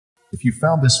If you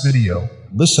found this video,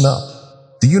 listen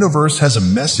up. The universe has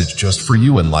a message just for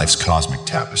you in life's cosmic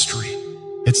tapestry.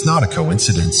 It's not a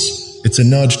coincidence. It's a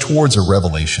nudge towards a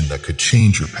revelation that could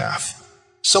change your path.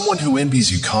 Someone who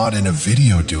envies you caught in a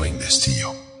video doing this to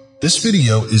you. This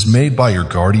video is made by your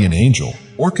guardian angel,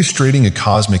 orchestrating a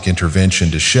cosmic intervention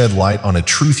to shed light on a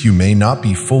truth you may not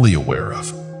be fully aware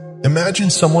of. Imagine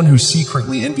someone who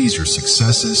secretly envies your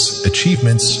successes,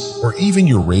 achievements, or even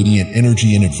your radiant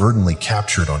energy inadvertently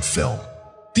captured on film.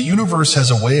 The universe has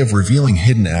a way of revealing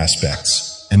hidden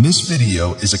aspects, and this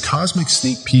video is a cosmic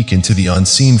sneak peek into the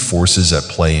unseen forces at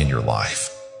play in your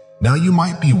life. Now you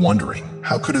might be wondering,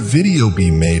 how could a video be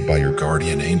made by your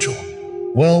guardian angel?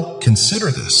 Well,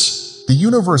 consider this. The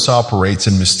universe operates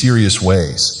in mysterious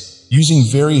ways, using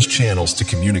various channels to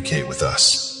communicate with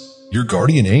us. Your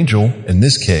guardian angel, in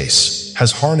this case,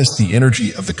 has harnessed the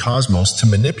energy of the cosmos to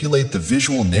manipulate the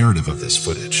visual narrative of this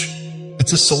footage.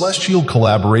 It's a celestial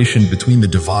collaboration between the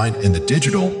divine and the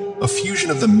digital, a fusion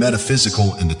of the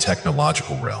metaphysical and the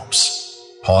technological realms.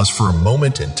 Pause for a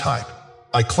moment and type,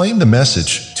 "I claim the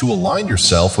message," to align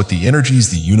yourself with the energies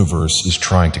the universe is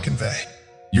trying to convey.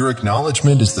 Your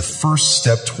acknowledgement is the first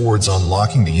step towards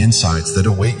unlocking the insights that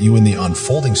await you in the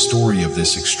unfolding story of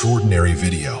this extraordinary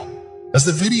video. As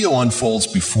the video unfolds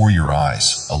before your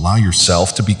eyes, allow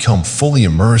yourself to become fully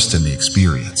immersed in the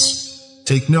experience.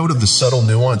 Take note of the subtle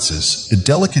nuances, the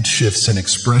delicate shifts in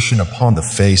expression upon the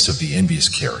face of the envious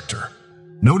character.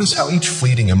 Notice how each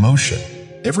fleeting emotion,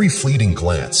 every fleeting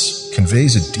glance,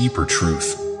 conveys a deeper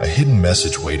truth, a hidden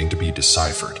message waiting to be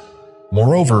deciphered.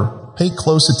 Moreover, pay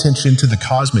close attention to the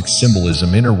cosmic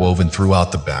symbolism interwoven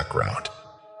throughout the background.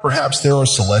 Perhaps there are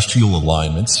celestial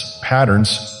alignments,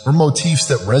 patterns, or motifs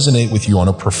that resonate with you on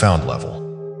a profound level.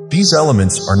 These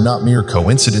elements are not mere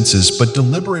coincidences, but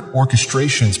deliberate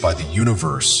orchestrations by the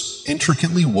universe,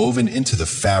 intricately woven into the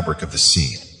fabric of the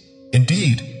scene.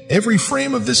 Indeed, every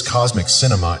frame of this cosmic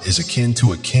cinema is akin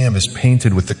to a canvas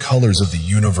painted with the colors of the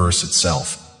universe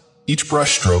itself. Each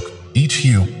brushstroke, each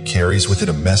hue, carries with it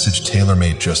a message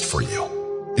tailor-made just for you.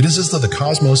 It is as though the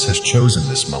cosmos has chosen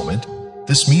this moment,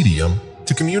 this medium,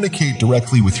 to communicate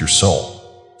directly with your soul.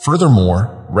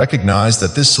 Furthermore, recognize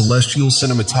that this celestial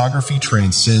cinematography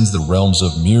transcends the realms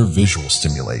of mere visual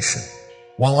stimulation.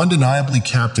 While undeniably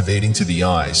captivating to the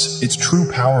eyes, its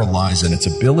true power lies in its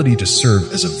ability to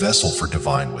serve as a vessel for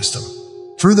divine wisdom.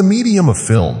 Through the medium of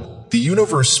film, the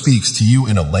universe speaks to you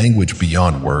in a language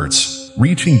beyond words,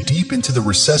 reaching deep into the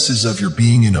recesses of your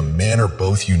being in a manner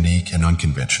both unique and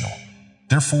unconventional.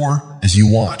 Therefore, as you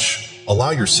watch,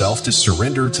 allow yourself to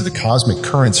surrender to the cosmic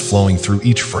currents flowing through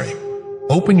each frame.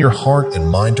 Open your heart and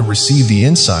mind to receive the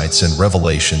insights and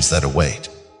revelations that await.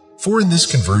 For in this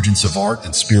convergence of art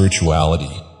and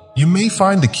spirituality, you may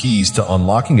find the keys to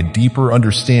unlocking a deeper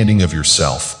understanding of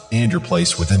yourself and your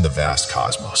place within the vast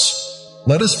cosmos.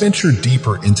 Let us venture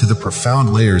deeper into the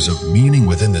profound layers of meaning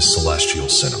within this celestial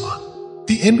cinema.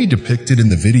 The envy depicted in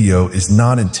the video is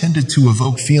not intended to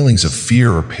evoke feelings of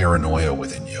fear or paranoia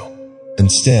within you.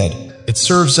 Instead, it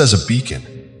serves as a beacon,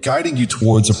 guiding you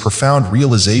towards a profound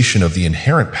realization of the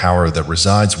inherent power that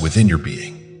resides within your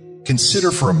being. Consider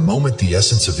for a moment the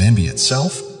essence of envy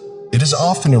itself. It is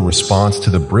often a response to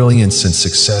the brilliance and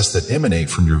success that emanate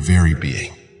from your very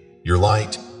being. Your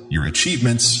light, your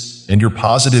achievements, and your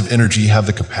positive energy have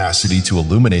the capacity to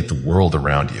illuminate the world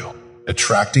around you,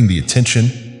 attracting the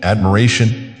attention,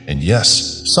 admiration, and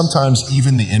yes, sometimes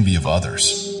even the envy of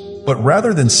others. But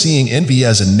rather than seeing envy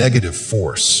as a negative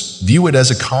force, view it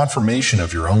as a confirmation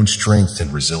of your own strength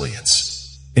and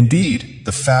resilience. Indeed,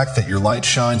 the fact that your light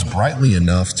shines brightly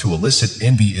enough to elicit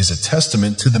envy is a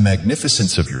testament to the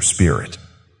magnificence of your spirit.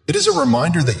 It is a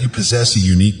reminder that you possess a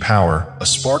unique power, a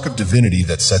spark of divinity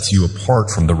that sets you apart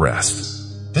from the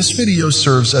rest. This video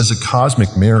serves as a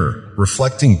cosmic mirror,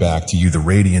 reflecting back to you the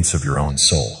radiance of your own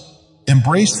soul.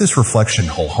 Embrace this reflection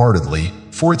wholeheartedly,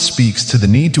 for it speaks to the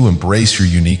need to embrace your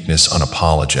uniqueness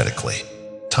unapologetically.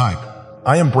 Type,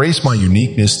 "I embrace my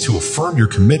uniqueness," to affirm your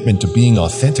commitment to being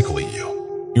authentically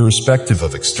you, irrespective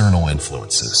of external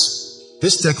influences.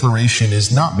 This declaration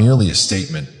is not merely a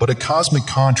statement, but a cosmic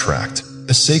contract,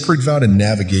 a sacred vow to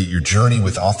navigate your journey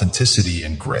with authenticity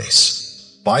and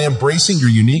grace. By embracing your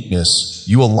uniqueness,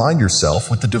 you align yourself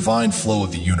with the divine flow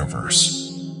of the universe.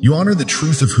 You honor the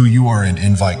truth of who you are and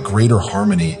invite greater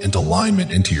harmony and alignment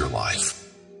into your life.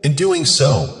 In doing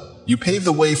so, you pave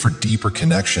the way for deeper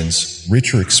connections,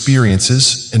 richer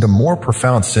experiences, and a more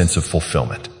profound sense of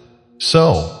fulfillment.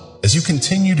 So, as you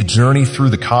continue to journey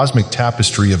through the cosmic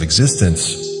tapestry of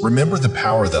existence, remember the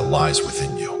power that lies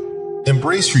within you.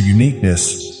 Embrace your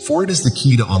uniqueness, for it is the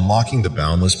key to unlocking the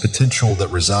boundless potential that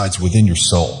resides within your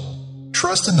soul.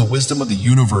 Trust in the wisdom of the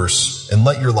universe and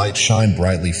let your light shine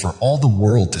brightly for all the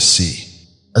world to see.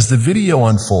 As the video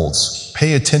unfolds,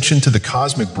 pay attention to the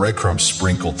cosmic breadcrumbs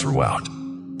sprinkled throughout.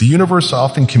 The universe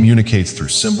often communicates through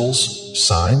symbols,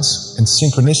 signs, and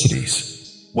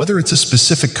synchronicities. Whether it's a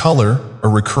specific color, a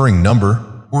recurring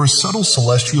number, or a subtle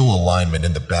celestial alignment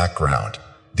in the background,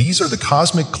 these are the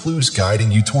cosmic clues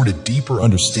guiding you toward a deeper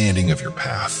understanding of your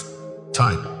path.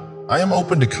 Type: I am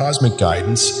open to cosmic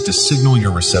guidance to signal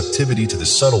your receptivity to the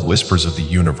subtle whispers of the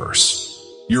universe.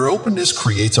 Your openness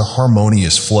creates a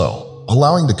harmonious flow,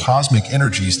 allowing the cosmic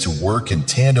energies to work in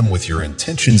tandem with your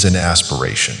intentions and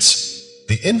aspirations.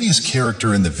 The envious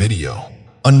character in the video,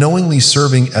 unknowingly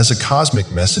serving as a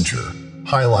cosmic messenger,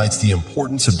 highlights the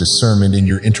importance of discernment in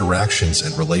your interactions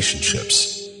and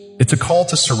relationships. It's a call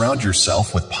to surround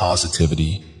yourself with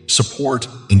positivity, support,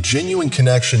 and genuine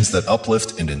connections that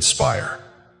uplift and inspire.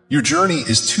 Your journey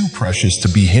is too precious to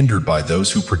be hindered by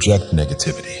those who project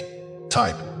negativity.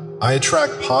 Type: I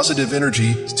attract positive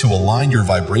energy to align your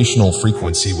vibrational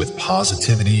frequency with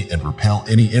positivity and repel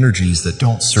any energies that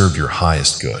don't serve your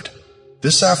highest good.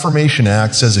 This affirmation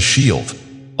acts as a shield,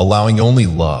 allowing only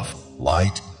love,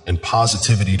 light, and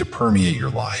positivity to permeate your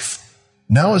life.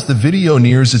 Now, as the video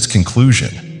nears its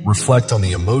conclusion, reflect on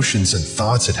the emotions and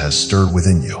thoughts it has stirred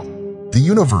within you. The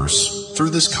universe, through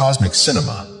this cosmic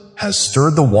cinema, has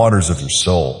stirred the waters of your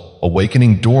soul,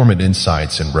 awakening dormant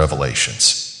insights and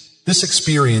revelations. This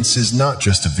experience is not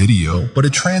just a video, but a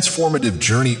transformative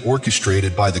journey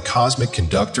orchestrated by the cosmic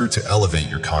conductor to elevate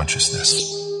your consciousness.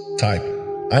 Type: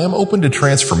 I am open to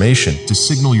transformation to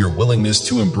signal your willingness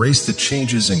to embrace the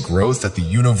changes and growth that the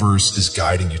universe is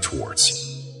guiding you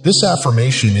towards. This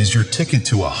affirmation is your ticket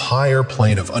to a higher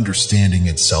plane of understanding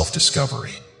and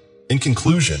self-discovery. In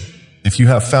conclusion, if you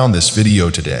have found this video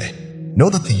today, know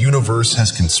that the universe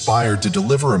has conspired to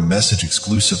deliver a message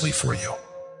exclusively for you.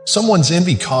 Someone's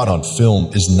envy caught on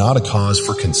film is not a cause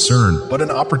for concern, but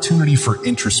an opportunity for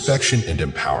introspection and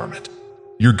empowerment.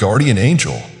 Your guardian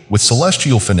angel, with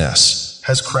celestial finesse,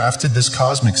 has crafted this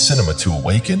cosmic cinema to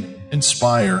awaken,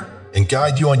 inspire, and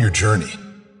guide you on your journey.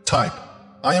 Type: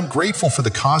 I am grateful for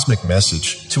the cosmic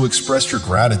message to express your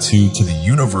gratitude to the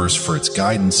universe for its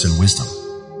guidance and wisdom.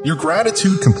 Your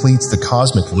gratitude completes the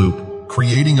cosmic loop,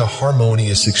 creating a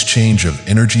harmonious exchange of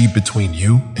energy between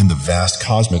you and the vast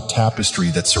cosmic tapestry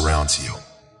that surrounds you.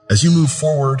 As you move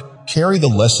forward, carry the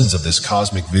lessons of this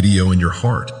cosmic video in your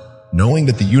heart, knowing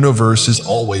that the universe is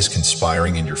always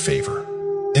conspiring in your favor.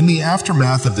 In the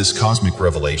aftermath of this cosmic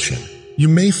revelation, you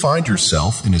may find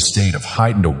yourself in a state of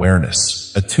heightened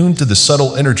awareness, attuned to the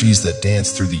subtle energies that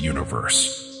dance through the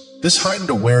universe. This heightened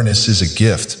awareness is a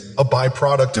gift, a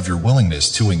byproduct of your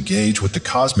willingness to engage with the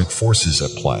cosmic forces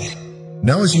at play.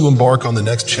 Now, as you embark on the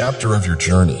next chapter of your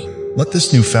journey, let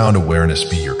this newfound awareness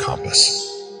be your compass.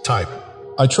 Type: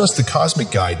 I trust the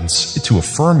cosmic guidance to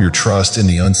affirm your trust in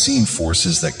the unseen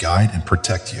forces that guide and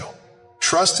protect you.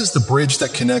 Trust is the bridge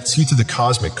that connects you to the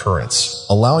cosmic currents,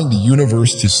 allowing the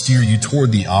universe to steer you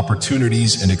toward the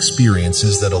opportunities and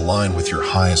experiences that align with your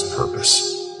highest purpose.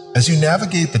 As you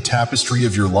navigate the tapestry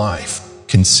of your life,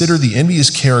 consider the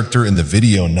envious character in the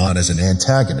video not as an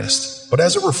antagonist, but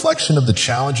as a reflection of the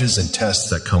challenges and tests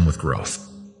that come with growth.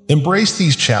 Embrace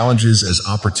these challenges as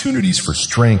opportunities for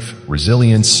strength,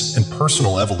 resilience, and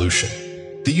personal evolution.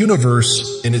 The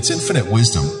universe, in its infinite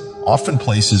wisdom, often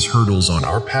places hurdles on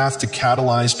our path to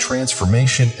catalyze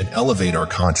transformation and elevate our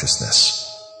consciousness.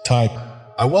 Type: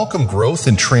 I welcome growth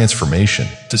and transformation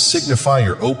to signify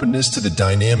your openness to the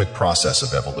dynamic process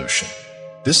of evolution.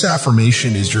 This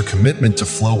affirmation is your commitment to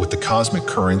flow with the cosmic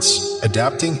currents,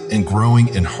 adapting and growing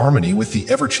in harmony with the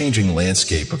ever-changing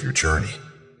landscape of your journey.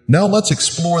 Now let's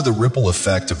explore the ripple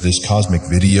effect of this cosmic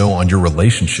video on your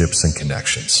relationships and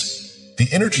connections. The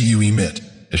energy you emit,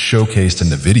 as showcased in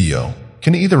the video,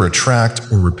 can either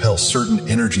attract or repel certain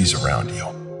energies around you.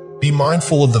 Be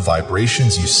mindful of the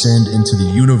vibrations you send into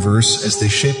the universe as they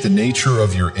shape the nature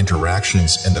of your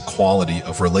interactions and the quality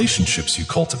of relationships you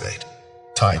cultivate.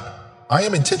 Type: I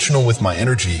am intentional with my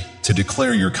energy to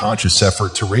declare your conscious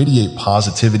effort to radiate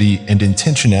positivity and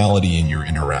intentionality in your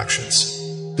interactions.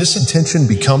 This intention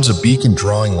becomes a beacon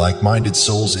drawing like-minded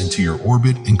souls into your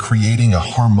orbit and creating a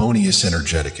harmonious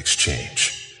energetic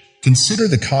exchange. Consider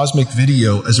the cosmic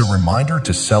video as a reminder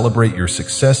to celebrate your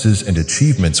successes and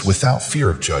achievements without fear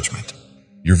of judgment.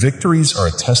 Your victories are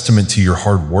a testament to your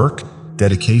hard work,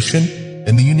 dedication,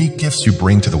 and the unique gifts you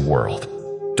bring to the world.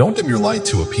 Don't dim your light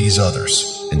to appease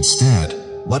others. Instead,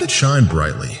 let it shine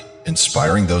brightly,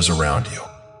 inspiring those around you.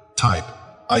 Type: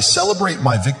 I celebrate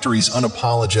my victories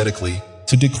unapologetically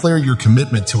to declare your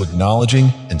commitment to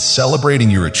acknowledging and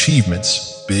celebrating your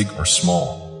achievements, big or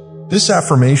small. This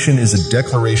affirmation is a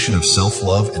declaration of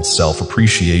self-love and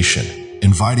self-appreciation,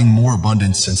 inviting more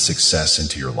abundance and success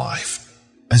into your life.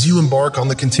 As you embark on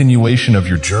the continuation of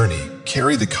your journey,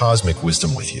 carry the cosmic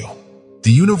wisdom with you.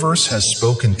 The universe has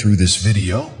spoken through this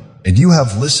video, and you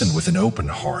have listened with an open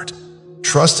heart.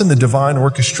 Trust in the divine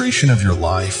orchestration of your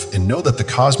life and know that the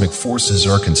cosmic forces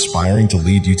are conspiring to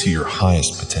lead you to your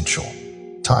highest potential.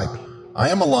 Type, I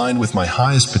am aligned with my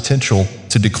highest potential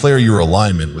to declare your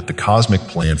alignment with the cosmic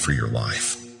plan for your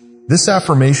life. This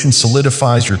affirmation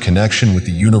solidifies your connection with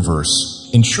the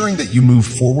universe, ensuring that you move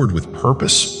forward with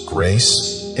purpose,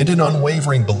 grace, and an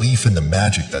unwavering belief in the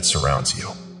magic that surrounds you.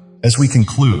 As we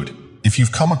conclude, if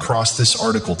you've come across this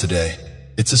article today,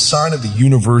 it's a sign of the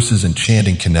universe's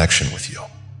enchanting connection with you.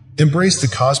 Embrace the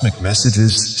cosmic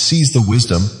messages, seize the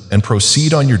wisdom, and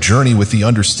proceed on your journey with the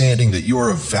understanding that you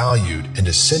are a valued and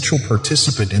essential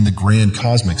participant in the grand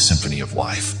cosmic symphony of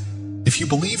life. If you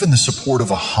believe in the support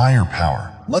of a higher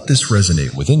power, let this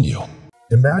resonate within you.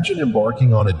 Imagine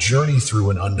embarking on a journey through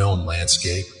an unknown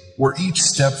landscape, where each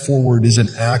step forward is an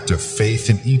act of faith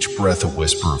and each breath a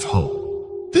whisper of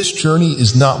hope. This journey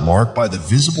is not marked by the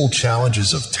visible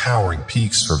challenges of towering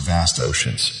peaks or vast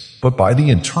oceans, but by the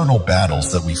internal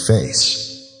battles that we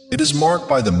face. It is marked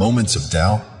by the moments of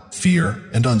doubt, fear,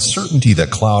 and uncertainty that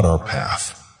cloud our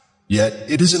path. Yet,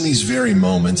 it is in these very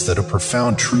moments that a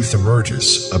profound truth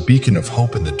emerges, a beacon of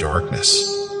hope in the darkness.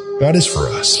 God is for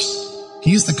us.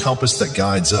 He is the compass that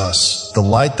guides us, the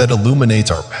light that illuminates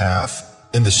our path,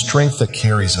 and the strength that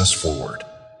carries us forward.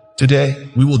 Today,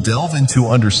 we will delve into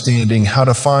understanding how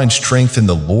to find strength in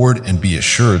the Lord and be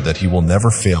assured that He will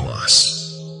never fail us.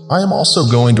 I am also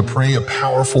going to pray a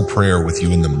powerful prayer with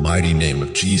you in the mighty name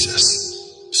of Jesus.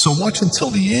 So watch until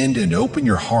the end and open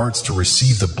your hearts to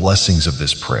receive the blessings of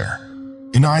this prayer.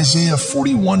 In Isaiah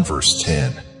 41 verse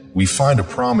 10, we find a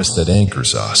promise that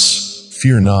anchors us.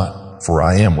 Fear not, for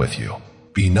I am with you.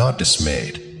 Be not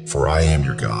dismayed, for I am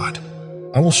your God.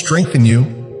 I will strengthen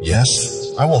you.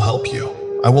 Yes, I will help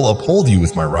you. I will uphold you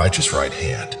with my righteous right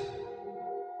hand.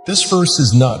 This verse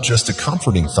is not just a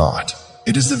comforting thought.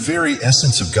 It is the very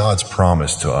essence of God's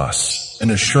promise to us,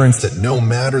 an assurance that no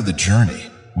matter the journey,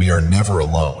 we are never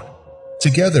alone.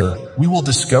 Together, we will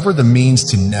discover the means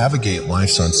to navigate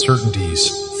life's uncertainties,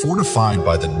 fortified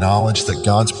by the knowledge that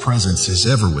God's presence is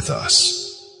ever with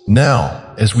us.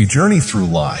 Now, as we journey through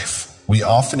life, we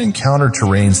often encounter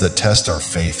terrains that test our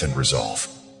faith and resolve.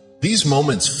 These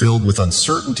moments filled with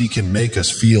uncertainty can make us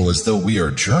feel as though we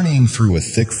are journeying through a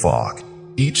thick fog,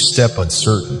 each step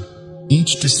uncertain,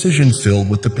 each decision filled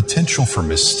with the potential for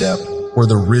misstep or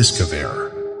the risk of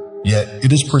error. Yet,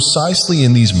 it is precisely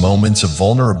in these moments of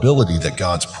vulnerability that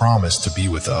God's promise to be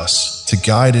with us, to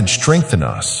guide and strengthen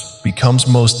us, becomes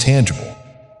most tangible.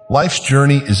 Life's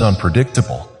journey is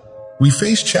unpredictable. We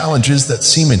face challenges that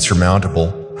seem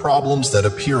insurmountable, problems that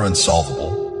appear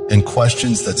unsolvable, and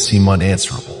questions that seem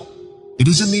unanswerable. It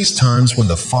is in these times when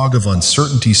the fog of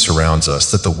uncertainty surrounds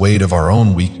us that the weight of our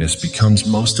own weakness becomes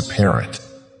most apparent.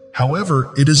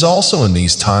 However, it is also in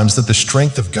these times that the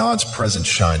strength of God's presence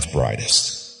shines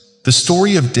brightest. The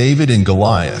story of David and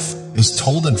Goliath is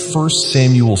told in 1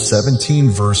 Samuel 17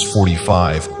 verse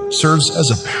 45, serves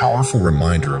as a powerful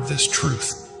reminder of this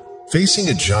truth. Facing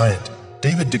a giant,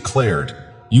 David declared,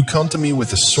 "You come to me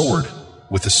with a sword,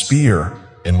 with a spear,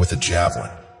 and with a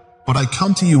javelin. But I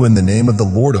come to you in the name of the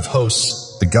Lord of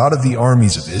hosts, the God of the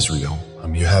armies of Israel,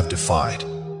 whom you have defied."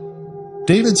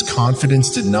 David's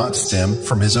confidence did not stem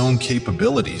from his own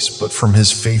capabilities, but from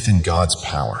his faith in God's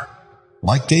power.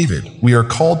 Like David, we are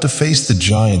called to face the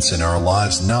giants in our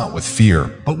lives not with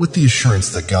fear, but with the assurance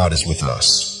that God is with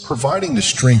us, providing the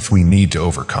strength we need to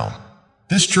overcome.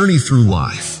 This journey through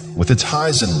life, with its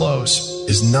highs and lows,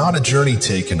 is not a journey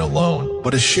taken alone,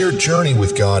 but a shared journey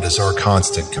with God as our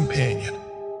constant companion.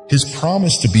 His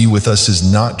promise to be with us is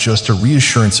not just a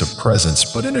reassurance of presence,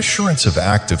 but an assurance of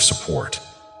active support.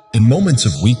 In moments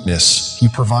of weakness, He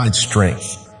provides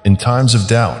strength. In times of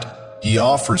doubt, He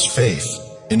offers faith.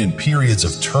 And in periods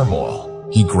of turmoil,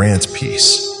 He grants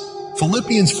peace.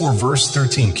 Philippians 4 verse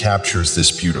 13 captures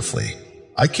this beautifully.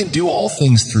 I can do all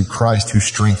things through Christ who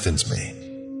strengthens me.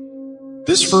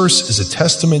 This verse is a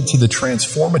testament to the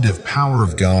transformative power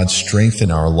of God's strength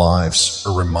in our lives,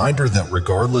 a reminder that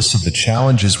regardless of the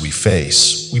challenges we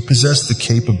face, we possess the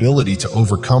capability to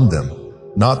overcome them,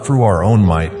 not through our own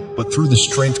might, but through the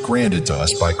strength granted to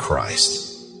us by Christ.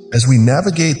 As we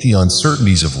navigate the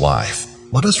uncertainties of life,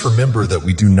 let us remember that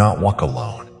we do not walk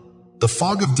alone. The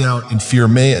fog of doubt and fear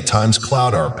may at times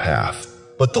cloud our path,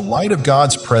 but the light of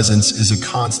God's presence is a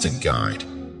constant guide.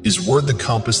 His word the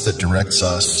compass that directs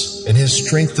us, and His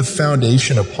strength the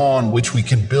foundation upon which we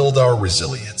can build our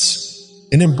resilience.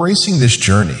 In embracing this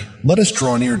journey, let us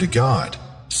draw near to God,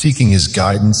 seeking His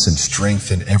guidance and strength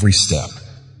in every step.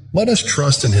 Let us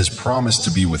trust in His promise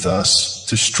to be with us,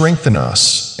 to strengthen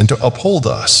us, and to uphold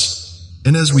us.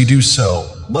 And as we do so,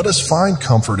 let us find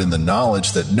comfort in the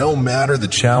knowledge that no matter the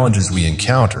challenges we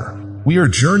encounter, we are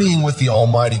journeying with the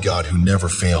Almighty God who never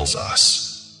fails us.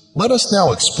 Let us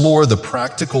now explore the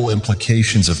practical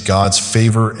implications of God's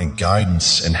favor and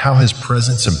guidance and how His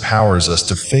presence empowers us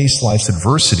to face life's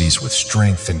adversities with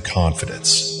strength and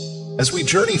confidence. As we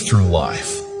journey through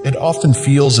life, it often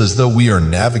feels as though we are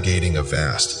navigating a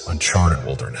vast, uncharted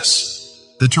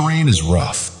wilderness. The terrain is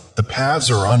rough, the paths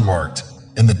are unmarked,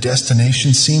 and the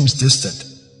destination seems distant.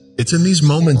 It's in these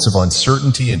moments of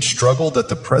uncertainty and struggle that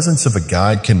the presence of a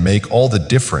guide can make all the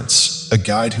difference, a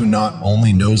guide who not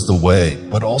only knows the way,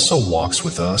 but also walks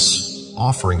with us,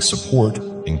 offering support,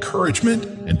 encouragement,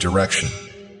 and direction.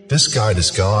 This guide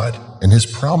is God, and His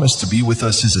promise to be with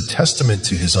us is a testament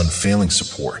to His unfailing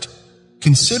support.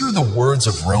 Consider the words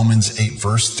of Romans 8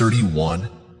 verse 31,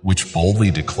 which boldly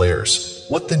declares,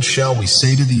 "What then shall we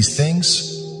say to these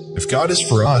things? If God is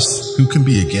for us, who can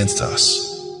be against us?"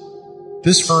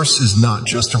 This verse is not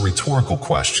just a rhetorical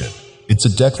question, it's a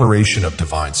declaration of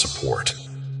divine support.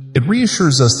 It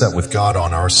reassures us that with God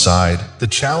on our side, the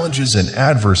challenges and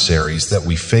adversaries that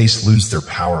we face lose their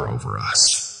power over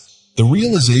us. The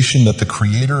realization that the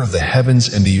Creator of the heavens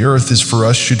and the earth is for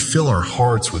us should fill our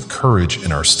hearts with courage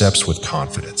and our steps with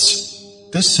confidence.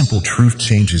 This simple truth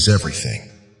changes everything.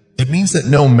 It means that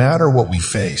no matter what we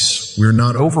face, we're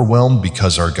not overwhelmed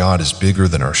because our God is bigger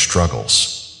than our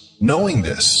struggles. Knowing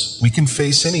this, we can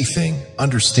face anything,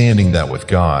 understanding that with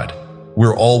God,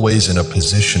 we're always in a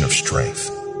position of strength.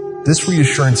 This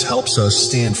reassurance helps us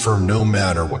stand firm no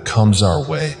matter what comes our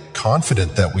way,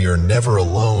 confident that we are never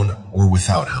alone or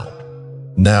without help.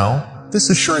 Now,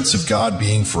 this assurance of God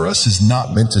being for us is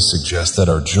not meant to suggest that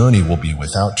our journey will be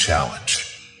without challenge.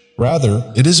 Rather,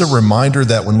 it is a reminder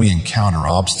that when we encounter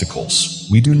obstacles,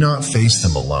 we do not face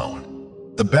them alone.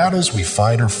 The battles we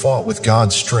fight are fought with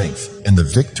God's strength, and the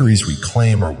victories we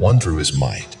claim are won through His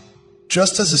might.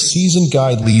 Just as a seasoned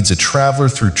guide leads a traveler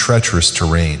through treacherous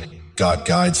terrain, God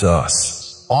guides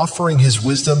us, offering His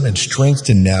wisdom and strength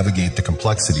to navigate the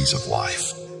complexities of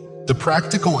life. The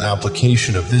practical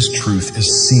application of this truth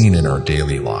is seen in our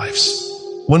daily lives.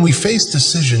 When we face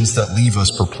decisions that leave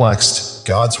us perplexed,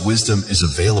 God's wisdom is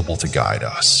available to guide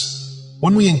us.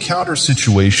 When we encounter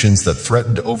situations that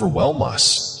threaten to overwhelm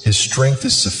us, His strength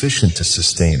is sufficient to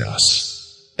sustain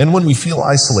us. And when we feel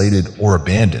isolated or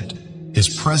abandoned, His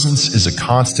presence is a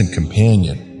constant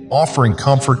companion, offering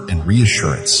comfort and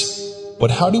reassurance. But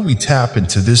how do we tap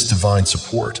into this divine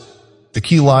support? The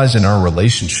key lies in our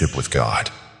relationship with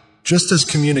God. Just as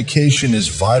communication is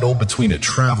vital between a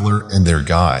traveler and their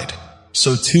guide,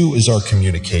 so too is our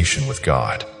communication with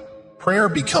God. Prayer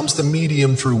becomes the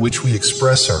medium through which we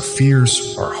express our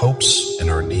fears, our hopes,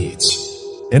 and our needs.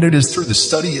 And it is through the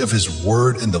study of His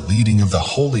Word and the leading of the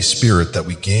Holy Spirit that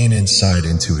we gain insight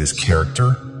into His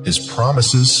character, His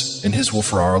promises, and His will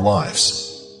for our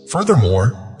lives.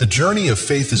 Furthermore, the journey of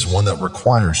faith is one that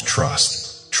requires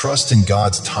trust. Trust in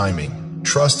God's timing,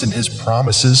 trust in His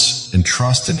promises, and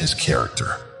trust in His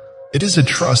character. It is a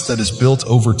trust that is built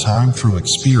over time through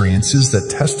experiences that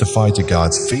testify to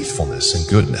God's faithfulness and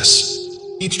goodness.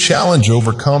 Each challenge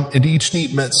overcome and each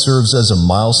need met serves as a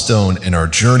milestone in our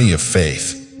journey of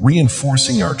faith,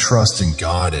 reinforcing our trust in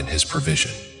God and His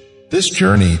provision. This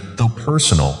journey, though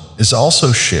personal, is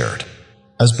also shared.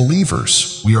 As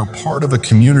believers, we are part of a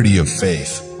community of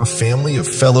faith, a family of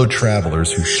fellow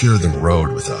travelers who share the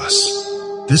road with us.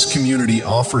 This community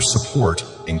offers support,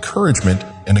 encouragement,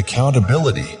 and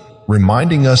accountability,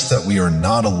 reminding us that we are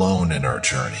not alone in our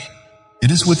journey. It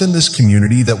is within this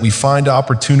community that we find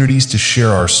opportunities to share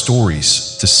our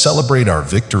stories, to celebrate our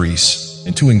victories,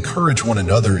 and to encourage one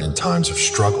another in times of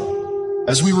struggle.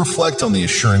 As we reflect on the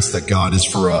assurance that God is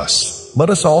for us, let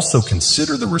us also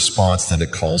consider the response that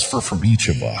it calls for from each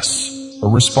of us, a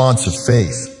response of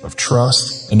faith, of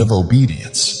trust, and of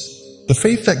obedience. The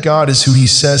faith that God is who He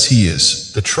says He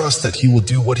is, the trust that He will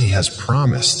do what He has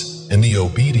promised, and the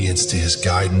obedience to His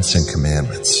guidance and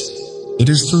commandments. It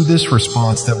is through this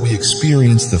response that we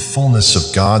experience the fullness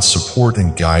of God's support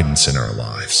and guidance in our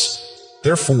lives.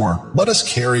 Therefore, let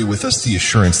us carry with us the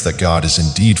assurance that God is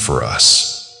indeed for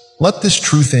us. Let this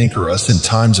truth anchor us in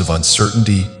times of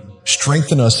uncertainty,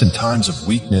 strengthen us in times of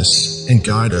weakness, and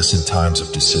guide us in times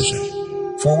of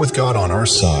decision. For with God on our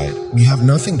side, we have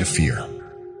nothing to fear.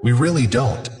 We really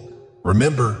don't.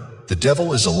 Remember, the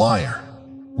devil is a liar.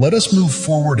 Let us move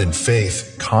forward in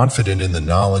faith, confident in the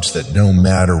knowledge that no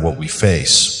matter what we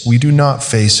face, we do not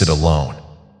face it alone.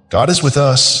 God is with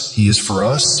us, He is for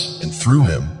us, and through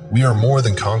Him, we are more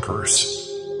than conquerors.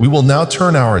 We will now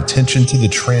turn our attention to the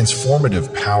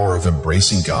transformative power of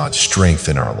embracing God's strength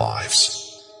in our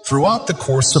lives. Throughout the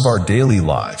course of our daily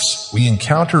lives, we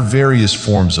encounter various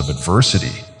forms of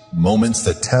adversity, moments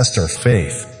that test our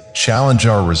faith, challenge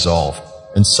our resolve,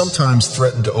 and sometimes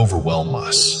threaten to overwhelm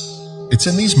us. It's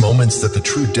in these moments that the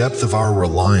true depth of our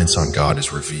reliance on God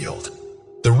is revealed.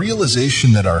 The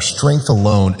realization that our strength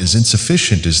alone is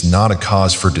insufficient is not a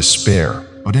cause for despair,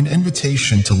 but an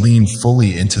invitation to lean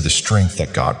fully into the strength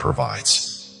that God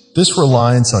provides. This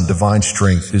reliance on divine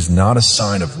strength is not a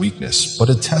sign of weakness, but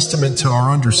a testament to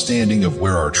our understanding of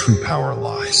where our true power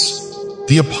lies.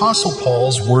 The Apostle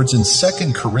Paul's words in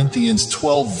 2 Corinthians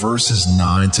 12 verses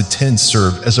 9 to 10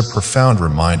 serve as a profound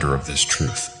reminder of this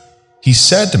truth. He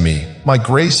said to me, "My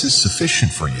grace is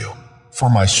sufficient for you, for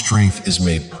my strength is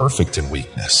made perfect in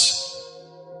weakness.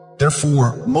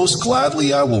 Therefore, most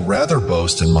gladly I will rather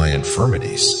boast in my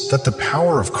infirmities, that the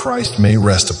power of Christ may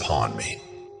rest upon me.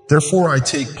 Therefore I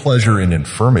take pleasure in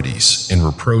infirmities, in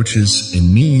reproaches,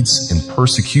 in needs, in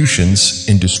persecutions,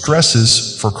 in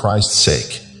distresses, for Christ's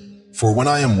sake. For when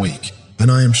I am weak, then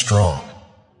I am strong."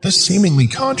 This seemingly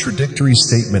contradictory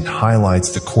statement highlights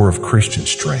the core of Christian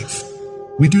strength.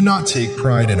 We do not take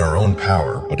pride in our own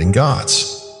power, but in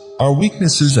God's. Our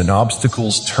weaknesses and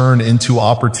obstacles turn into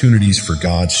opportunities for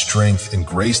God's strength and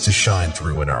grace to shine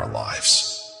through in our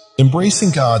lives.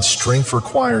 Embracing God's strength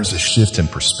requires a shift in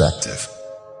perspective.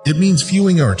 It means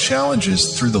viewing our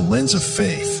challenges through the lens of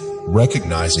faith,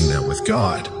 recognizing that with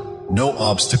God, no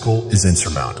obstacle is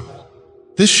insurmountable.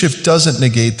 This shift doesn't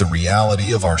negate the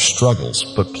reality of our struggles,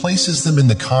 but places them in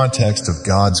the context of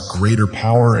God's greater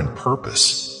power and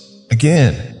purpose.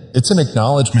 Again, it's an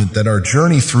acknowledgement that our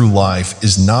journey through life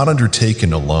is not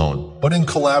undertaken alone, but in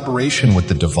collaboration with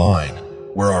the divine,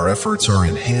 where our efforts are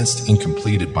enhanced and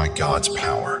completed by God's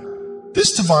power.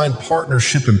 This divine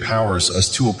partnership empowers us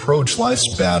to approach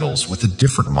life's battles with a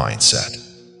different mindset.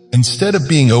 Instead of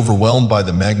being overwhelmed by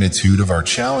the magnitude of our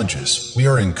challenges, we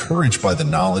are encouraged by the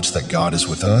knowledge that God is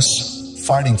with us,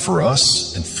 fighting for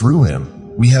us, and through Him,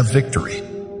 we have victory.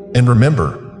 And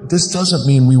remember, this doesn't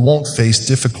mean we won't face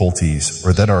difficulties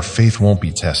or that our faith won't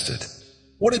be tested.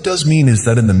 What it does mean is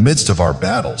that in the midst of our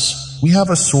battles, we have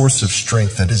a source of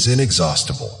strength that is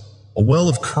inexhaustible, a well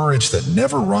of courage that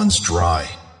never runs dry,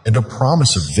 and a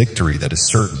promise of victory that is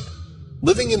certain.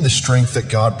 Living in the strength that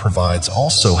God provides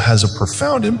also has a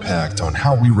profound impact on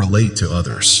how we relate to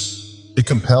others. It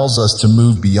compels us to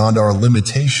move beyond our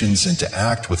limitations and to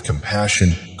act with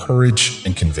compassion, courage,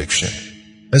 and conviction.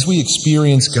 As we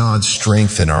experience God's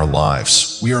strength in our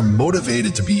lives, we are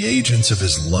motivated to be agents of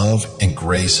His love and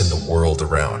grace in the world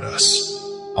around us.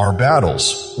 Our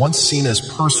battles, once seen as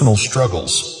personal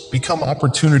struggles, become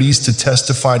opportunities to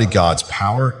testify to God's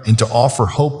power and to offer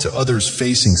hope to others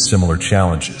facing similar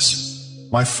challenges.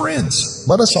 My friends,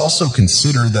 let us also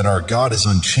consider that our God is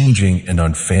unchanging and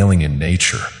unfailing in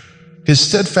nature. His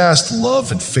steadfast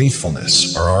love and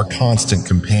faithfulness are our constant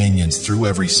companions through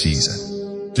every season.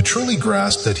 To truly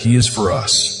grasp that He is for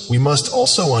us, we must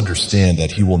also understand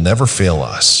that He will never fail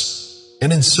us.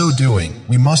 And in so doing,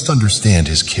 we must understand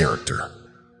His character.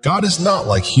 God is not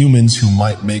like humans who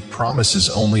might make promises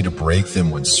only to break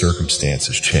them when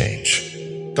circumstances change.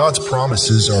 God's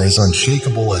promises are as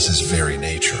unshakable as His very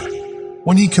nature.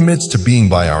 When He commits to being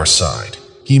by our side,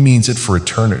 He means it for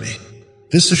eternity.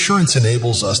 This assurance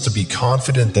enables us to be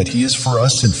confident that He is for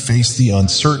us and face the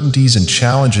uncertainties and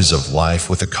challenges of life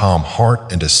with a calm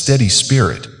heart and a steady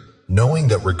spirit, knowing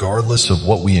that regardless of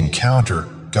what we encounter,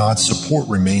 God's support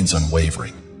remains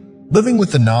unwavering. Living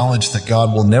with the knowledge that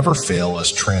God will never fail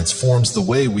us transforms the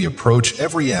way we approach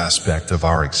every aspect of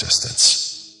our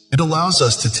existence. It allows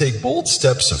us to take bold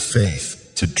steps of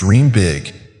faith, to dream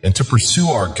big, and to pursue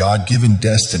our God-given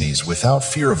destinies without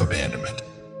fear of abandonment.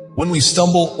 When we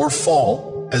stumble or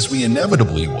fall, as we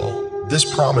inevitably will,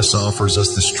 this promise offers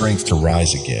us the strength to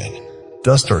rise again,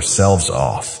 dust ourselves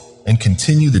off, and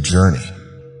continue the journey.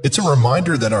 It's a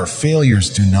reminder that our failures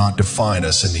do not define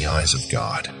us in the eyes of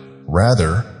God.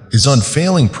 Rather, His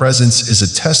unfailing presence is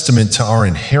a testament to our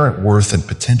inherent worth and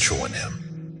potential in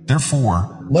Him.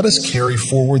 Therefore, let us carry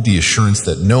forward the assurance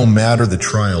that no matter the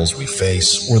trials we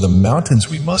face or the mountains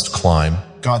we must climb,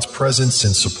 God's presence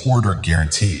and support are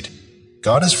guaranteed.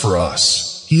 God is for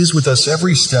us. He is with us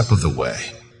every step of the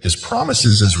way. His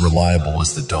promises as reliable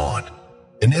as the dawn.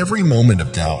 In every moment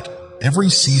of doubt, every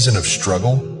season of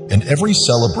struggle, and every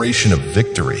celebration of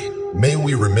victory, may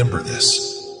we remember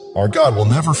this. Our God will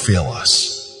never fail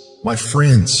us. My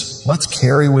friends, let's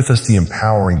carry with us the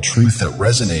empowering truth that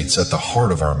resonates at the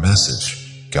heart of our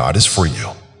message. God is for you.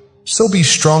 So be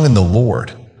strong in the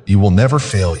Lord. He will never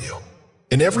fail you.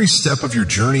 In every step of your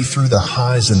journey through the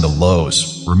highs and the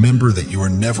lows, remember that you are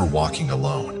never walking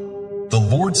alone. The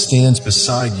Lord stands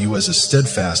beside you as a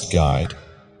steadfast guide,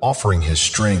 offering His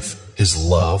strength, His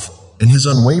love, and His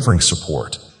unwavering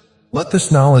support. Let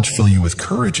this knowledge fill you with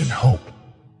courage and hope.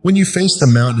 When you face the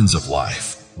mountains of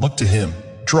life, look to Him,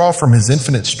 draw from His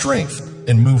infinite strength,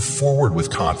 and move forward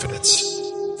with confidence.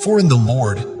 For in the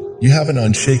Lord, you have an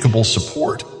unshakable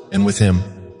support, and with Him,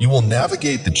 you will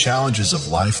navigate the challenges of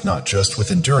life not just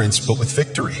with endurance but with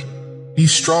victory. Be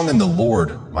strong in the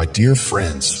Lord, my dear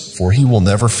friends, for He will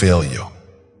never fail you.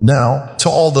 Now, to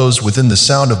all those within the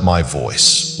sound of my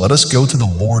voice, let us go to the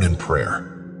Lord in prayer.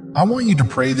 I want you to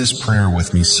pray this prayer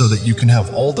with me so that you can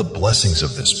have all the blessings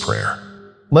of this prayer.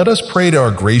 Let us pray to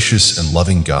our gracious and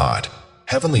loving God.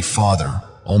 Heavenly Father,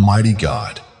 Almighty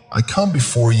God, I come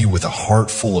before you with a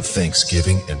heart full of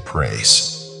thanksgiving and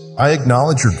praise. I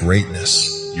acknowledge your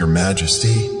greatness, your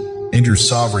majesty, and your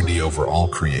sovereignty over all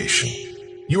creation.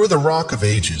 You are the Rock of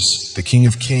Ages, the King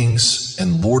of Kings,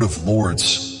 and Lord of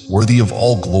Lords, worthy of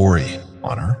all glory,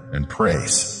 honor, and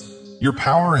praise. Your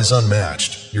power is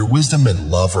unmatched, your wisdom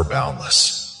and love are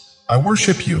boundless. I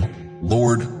worship you,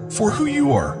 Lord, for who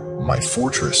you are, my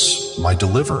fortress, my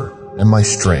deliverer, and my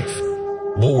strength.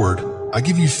 Lord, I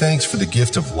give you thanks for the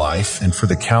gift of life and for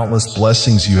the countless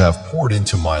blessings you have poured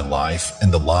into my life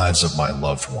and the lives of my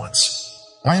loved ones.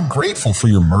 I am grateful for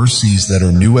your mercies that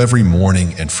are new every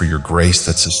morning and for your grace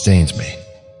that sustains me.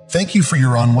 Thank you for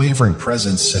your unwavering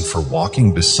presence and for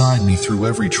walking beside me through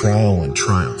every trial and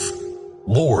triumph.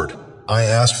 Lord, I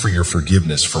ask for your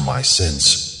forgiveness for my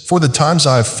sins, for the times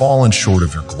I have fallen short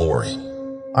of your glory.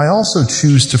 I also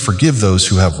choose to forgive those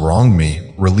who have wronged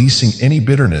me, releasing any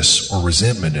bitterness or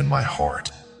resentment in my heart.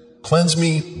 Cleanse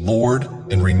me, Lord,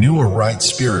 and renew a right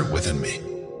spirit within me.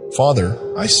 Father,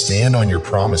 I stand on your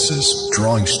promises,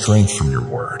 drawing strength from your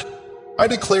word. I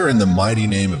declare in the mighty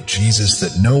name of Jesus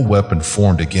that no weapon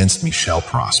formed against me shall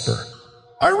prosper.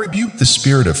 I rebuke the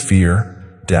spirit of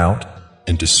fear, doubt,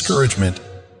 and discouragement,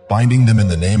 binding them in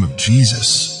the name of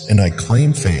Jesus, and I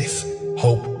claim faith,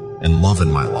 hope, and love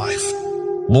in my life.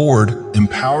 Lord,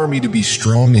 empower me to be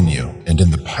strong in you and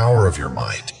in the power of your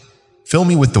might. Fill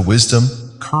me with the wisdom,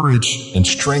 courage, and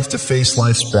strength to face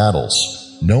life's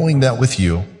battles, knowing that with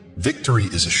you, victory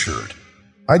is assured.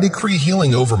 I decree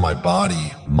healing over my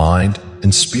body, mind,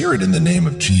 and spirit in the name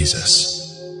of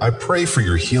Jesus. I pray for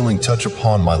your healing touch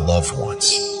upon my loved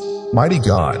ones. Mighty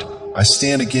God, I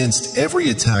stand against every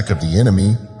attack of the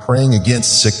enemy, praying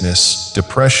against sickness,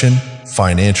 depression,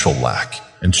 financial lack,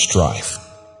 and strife.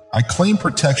 I claim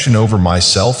protection over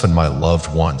myself and my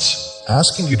loved ones,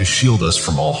 asking you to shield us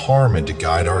from all harm and to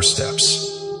guide our steps.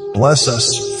 Bless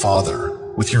us,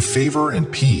 Father, with your favor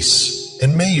and peace,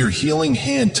 and may your healing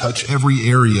hand touch every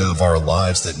area of our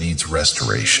lives that needs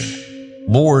restoration.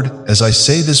 Lord, as I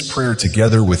say this prayer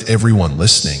together with everyone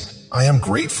listening, I am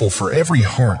grateful for every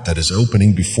heart that is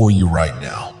opening before you right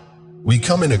now. We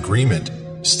come in agreement,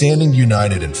 standing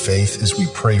united in faith as we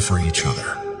pray for each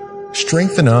other.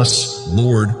 Strengthen us,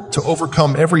 Lord, to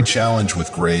overcome every challenge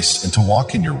with grace and to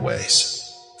walk in your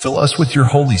ways. Fill us with your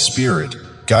Holy Spirit,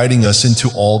 guiding us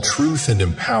into all truth and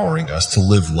empowering us to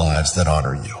live lives that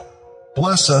honor you.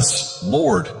 Bless us,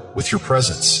 Lord, with your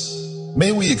presence.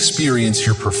 May we experience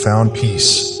your profound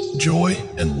peace, joy,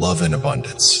 and love in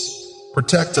abundance.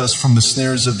 Protect us from the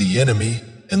snares of the enemy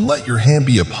and let your hand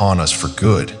be upon us for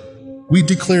good. We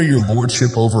declare your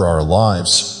lordship over our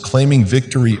lives, claiming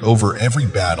victory over every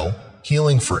battle,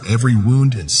 healing for every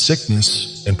wound and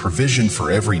sickness, and provision for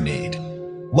every need.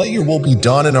 Let your will be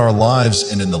done in our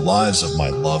lives and in the lives of my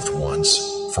loved ones.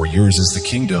 For yours is the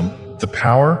kingdom, the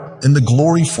power, and the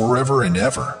glory forever and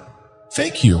ever.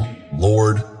 Thank you,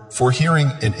 Lord, for hearing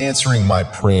and answering my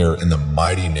prayer in the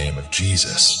mighty name of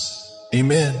Jesus.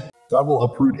 Amen. God will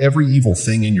uproot every evil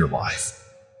thing in your life.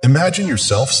 Imagine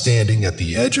yourself standing at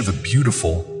the edge of a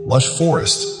beautiful, lush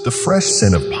forest, the fresh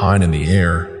scent of pine in the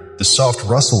air, the soft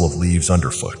rustle of leaves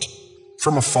underfoot.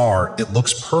 From afar, it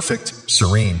looks perfect,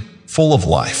 serene, full of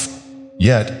life.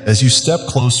 Yet, as you step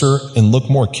closer and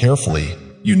look more carefully,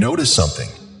 you notice something.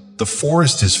 The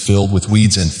forest is filled with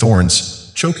weeds and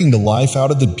thorns, choking the life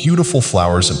out of the beautiful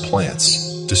flowers and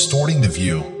plants, distorting the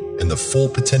view and the full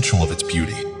potential of its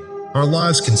beauty. Our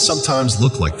lives can sometimes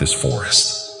look like this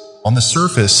forest. On the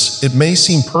surface, it may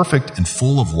seem perfect and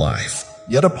full of life,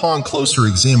 yet upon closer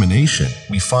examination,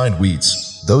 we find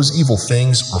weeds. Those evil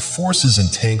things are forces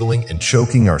entangling and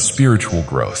choking our spiritual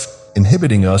growth,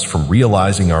 inhibiting us from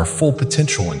realizing our full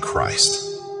potential in Christ.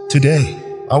 Today,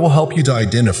 I will help you to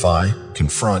identify,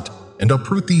 confront, and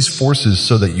uproot these forces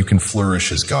so that you can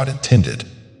flourish as God intended.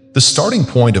 The starting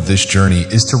point of this journey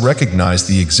is to recognize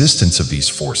the existence of these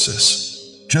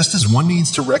forces. Just as one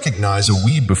needs to recognize a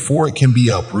weed before it can be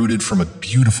uprooted from a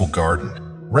beautiful garden,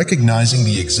 recognizing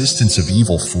the existence of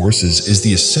evil forces is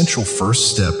the essential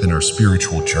first step in our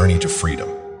spiritual journey to freedom.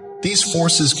 These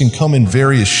forces can come in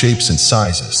various shapes and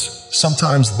sizes,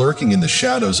 sometimes lurking in the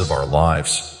shadows of our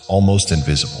lives, almost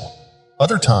invisible.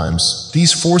 Other times,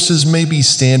 these forces may be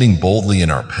standing boldly in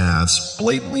our paths,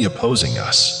 blatantly opposing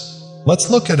us.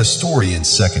 Let's look at a story in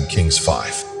 2 Kings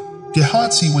 5.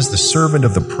 Gehazi was the servant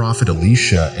of the prophet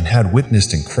Elisha and had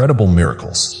witnessed incredible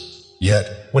miracles.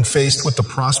 Yet, when faced with the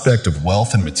prospect of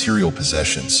wealth and material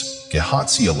possessions,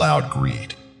 Gehazi allowed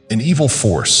greed, an evil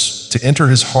force, to enter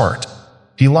his heart.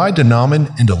 He lied to Naaman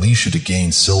and Elisha to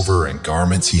gain silver and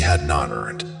garments he had not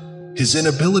earned. His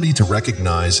inability to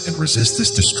recognize and resist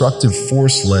this destructive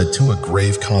force led to a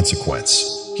grave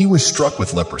consequence. He was struck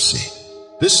with leprosy.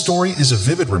 This story is a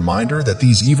vivid reminder that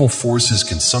these evil forces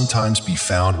can sometimes be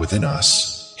found within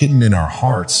us, hidden in our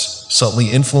hearts, subtly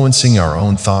influencing our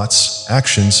own thoughts,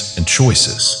 actions, and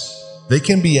choices. They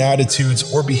can be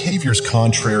attitudes or behaviors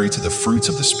contrary to the fruits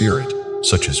of the Spirit,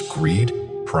 such as greed,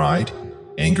 pride,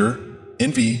 anger,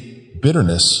 envy,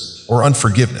 bitterness, or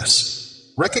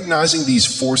unforgiveness. Recognizing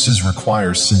these forces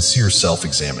requires sincere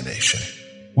self-examination.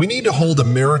 We need to hold a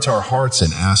mirror to our hearts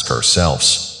and ask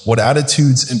ourselves, what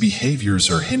attitudes and behaviors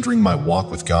are hindering my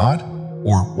walk with God?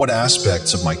 Or what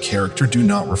aspects of my character do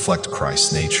not reflect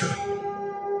Christ's nature?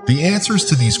 The answers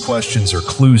to these questions are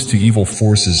clues to evil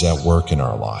forces at work in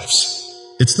our lives.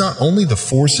 It's not only the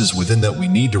forces within that we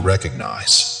need to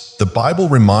recognize. The Bible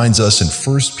reminds us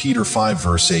in 1 Peter 5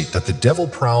 verse 8 that the devil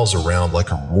prowls around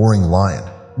like a roaring lion,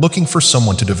 looking for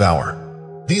someone to devour.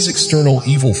 These external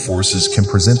evil forces can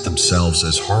present themselves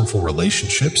as harmful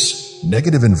relationships,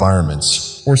 negative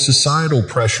environments, or societal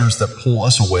pressures that pull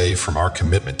us away from our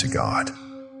commitment to God.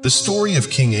 The story of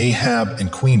King Ahab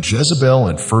and Queen Jezebel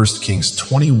in 1 Kings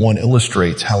 21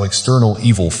 illustrates how external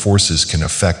evil forces can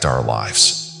affect our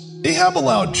lives. Ahab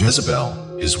allowed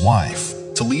Jezebel, his wife,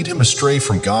 to lead him astray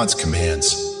from God's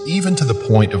commands, even to the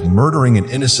point of murdering an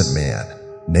innocent man,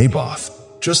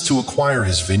 Naboth, just to acquire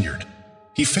his vineyard.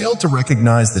 He failed to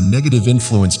recognize the negative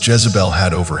influence Jezebel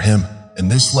had over him,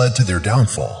 and this led to their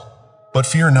downfall. But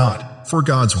fear not, for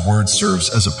God's word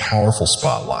serves as a powerful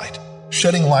spotlight,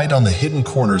 shedding light on the hidden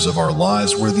corners of our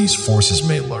lives where these forces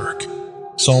may lurk.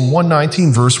 Psalm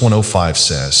 119 verse 105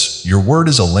 says, "Your word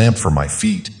is a lamp for my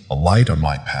feet, a light on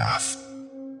my path."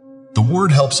 The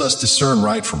word helps us discern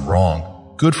right from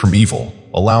wrong, good from evil,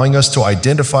 allowing us to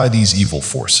identify these evil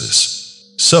forces.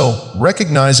 So,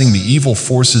 recognizing the evil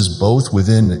forces both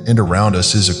within and around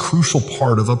us is a crucial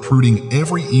part of uprooting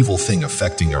every evil thing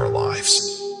affecting our lives.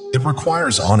 It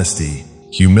requires honesty,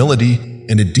 humility,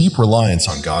 and a deep reliance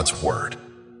on God's word.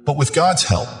 But with God's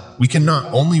help, we can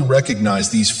not only recognize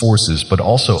these forces but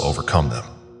also overcome them.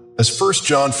 As 1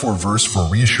 John 4 verse 4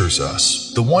 reassures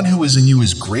us, the one who is in you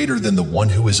is greater than the one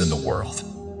who is in the world.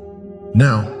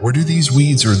 Now, where do these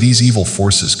weeds or these evil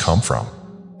forces come from?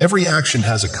 Every action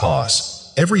has a cause.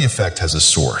 Every effect has a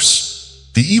source.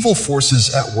 The evil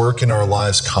forces at work in our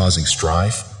lives causing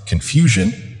strife,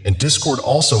 confusion, and discord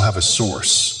also have a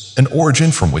source, an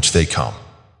origin from which they come.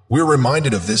 We're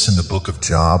reminded of this in the book of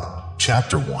Job,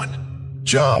 chapter 1.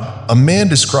 Job, a man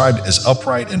described as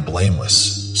upright and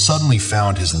blameless, suddenly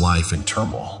found his life in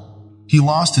turmoil. He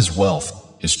lost his wealth,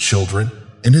 his children,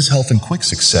 and his health in quick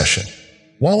succession.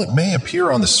 While it may appear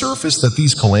on the surface that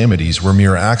these calamities were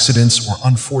mere accidents or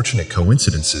unfortunate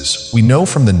coincidences, we know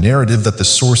from the narrative that the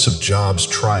source of Job's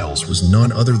trials was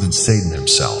none other than Satan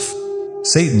himself.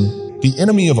 Satan, the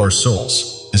enemy of our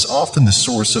souls, is often the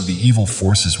source of the evil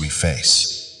forces we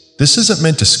face. This isn't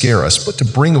meant to scare us, but to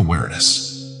bring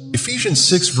awareness. Ephesians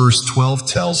 6 verse 12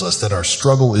 tells us that our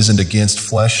struggle isn't against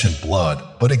flesh and blood,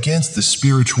 but against the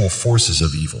spiritual forces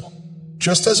of evil.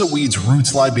 Just as a weed's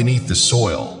roots lie beneath the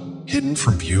soil, hidden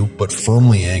from view but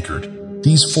firmly anchored,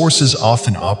 these forces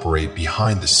often operate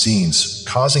behind the scenes,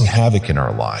 causing havoc in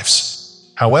our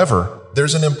lives. However,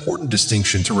 there's an important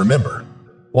distinction to remember.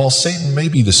 While Satan may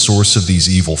be the source of these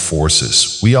evil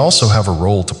forces, we also have a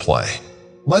role to play.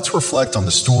 Let's reflect on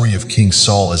the story of King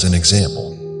Saul as an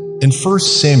example. In 1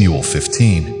 Samuel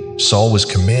 15, Saul was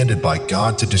commanded by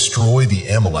God to destroy the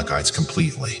Amalekites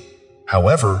completely.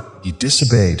 However, he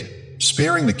disobeyed,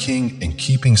 sparing the king and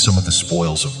keeping some of the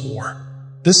spoils of war.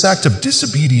 This act of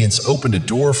disobedience opened a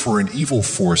door for an evil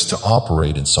force to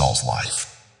operate in Saul's life.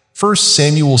 1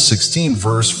 Samuel 16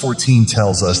 verse 14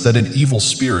 tells us that an evil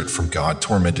spirit from God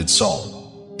tormented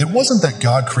Saul. It wasn't that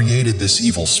God created this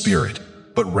evil spirit,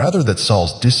 but rather that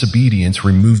Saul's disobedience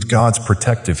removed God's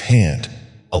protective hand,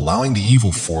 allowing the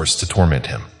evil force to torment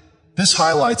him. This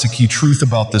highlights a key truth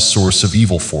about this source of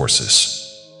evil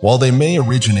forces. While they may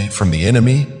originate from the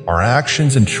enemy, our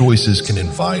actions and choices can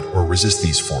invite or resist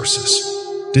these forces.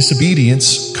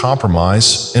 Disobedience,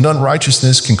 compromise, and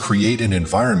unrighteousness can create an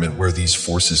environment where these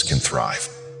forces can thrive.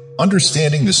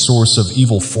 Understanding the source of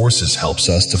evil forces helps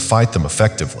us to fight them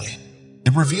effectively.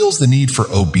 It reveals the need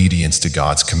for obedience to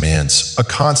God's commands, a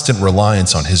constant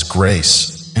reliance on His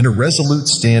grace, and a resolute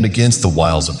stand against the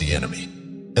wiles of the enemy.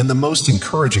 And the most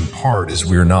encouraging part is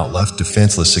we are not left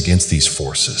defenseless against these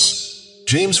forces.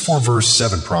 James 4 verse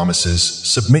 7 promises,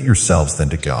 "Submit yourselves then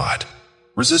to God.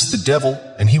 Resist the devil,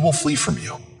 and he will flee from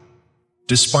you."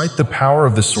 Despite the power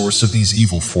of the source of these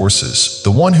evil forces,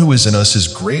 the one who is in us is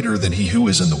greater than he who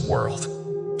is in the world.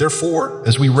 Therefore,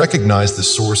 as we recognize the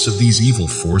source of these evil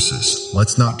forces,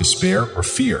 let's not despair or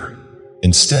fear.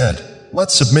 Instead,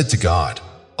 let's submit to God,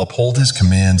 uphold His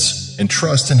commands, and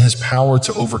trust in His power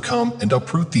to overcome and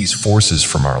uproot these forces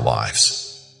from our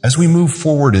lives. As we move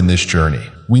forward in this journey,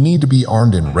 we need to be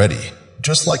armed and ready,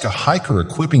 just like a hiker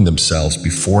equipping themselves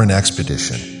before an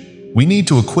expedition. We need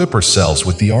to equip ourselves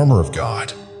with the armor of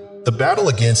God. The battle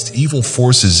against evil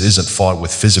forces isn't fought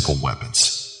with physical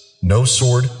weapons. No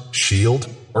sword, shield,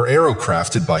 or arrow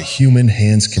crafted by human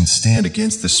hands can stand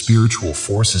against the spiritual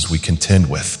forces we contend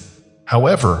with.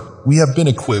 However, we have been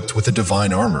equipped with a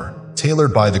divine armor,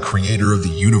 tailored by the Creator of the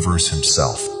universe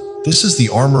Himself. This is the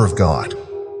armor of God.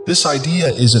 This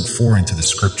idea isn't foreign to the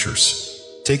Scriptures.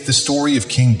 Take the story of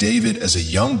King David as a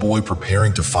young boy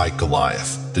preparing to fight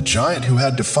Goliath, the giant who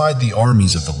had defied the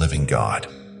armies of the living God.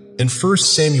 In 1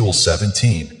 Samuel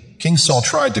 17, King Saul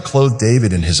tried to clothe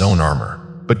David in his own armor,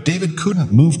 but David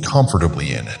couldn't move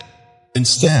comfortably in it.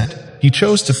 Instead, he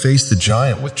chose to face the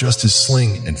giant with just his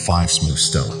sling and 5 smooth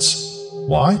stones.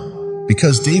 Why?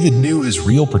 Because David knew his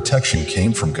real protection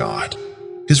came from God.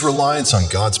 His reliance on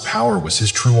God's power was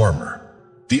his true armor.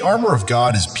 The armor of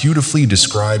God is beautifully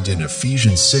described in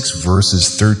Ephesians 6 verses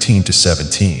 13 to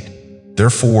 17.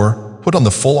 Therefore, put on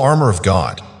the full armor of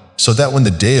God, so that when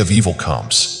the day of evil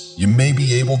comes, you may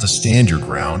be able to stand your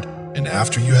ground, and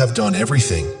after you have done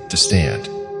everything, to stand.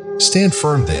 Stand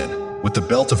firm then, with the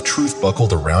belt of truth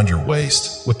buckled around your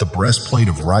waist, with the breastplate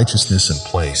of righteousness in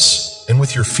place, and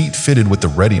with your feet fitted with the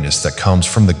readiness that comes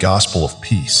from the gospel of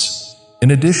peace.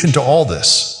 In addition to all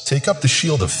this, take up the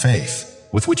shield of faith,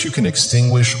 with which you can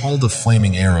extinguish all the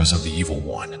flaming arrows of the evil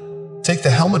one. Take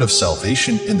the helmet of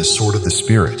salvation and the sword of the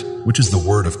Spirit, which is the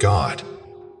Word of God.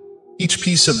 Each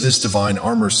piece of this divine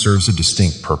armor serves a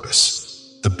distinct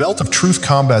purpose. The belt of truth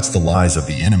combats the lies of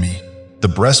the enemy. The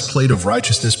breastplate of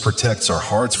righteousness protects our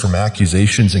hearts from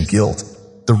accusations and guilt.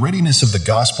 The readiness of the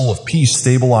gospel of peace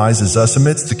stabilizes us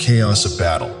amidst the chaos of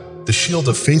battle. The shield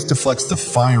of faith deflects the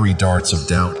fiery darts of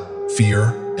doubt,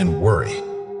 fear, and worry.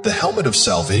 The helmet of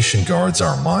salvation guards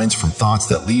our minds from thoughts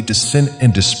that lead to sin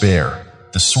and despair.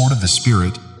 The sword of the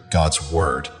Spirit, God's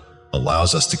Word,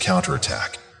 allows us to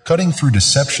counterattack, cutting through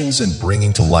deceptions and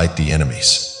bringing to light the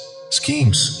enemy's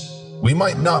schemes. We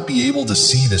might not be able to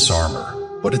see this armor,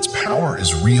 but its power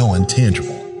is real and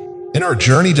tangible. In our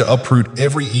journey to uproot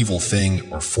every evil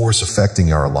thing or force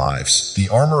affecting our lives, the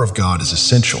armor of God is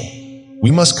essential.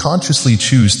 We must consciously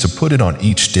choose to put it on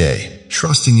each day,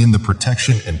 trusting in the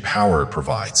protection and power it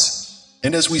provides.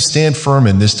 And as we stand firm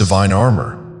in this divine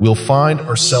armor, we'll find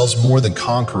ourselves more than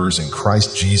conquerors in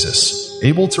Christ Jesus,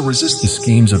 able to resist the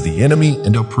schemes of the enemy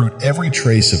and uproot every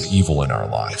trace of evil in our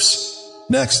lives.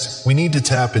 Next, we need to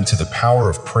tap into the power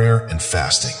of prayer and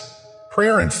fasting.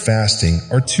 Prayer and fasting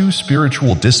are two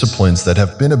spiritual disciplines that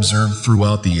have been observed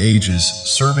throughout the ages,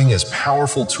 serving as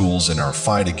powerful tools in our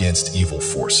fight against evil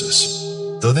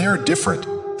forces. Though they are different,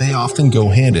 they often go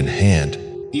hand in hand,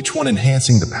 each one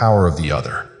enhancing the power of the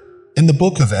other. In the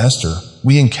book of Esther,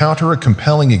 we encounter a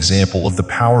compelling example of the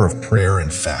power of prayer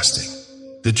and fasting.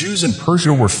 The Jews in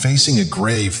Persia were facing a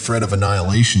grave threat of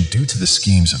annihilation due to the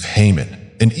schemes of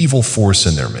Haman, an evil force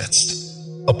in their midst.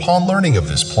 Upon learning of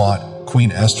this plot,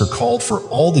 Queen Esther called for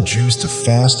all the Jews to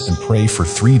fast and pray for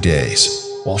 3 days,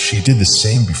 while she did the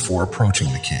same before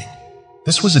approaching the king.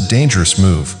 This was a dangerous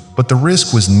move, but the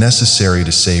risk was necessary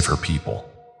to save her people.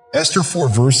 Esther 4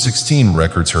 verse 16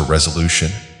 records her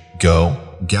resolution. Go,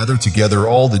 gather together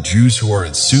all the Jews who are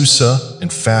in Susa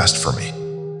and fast for me.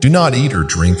 Do not eat or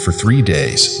drink for 3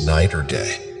 days, night or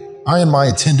day. I and my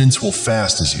attendants will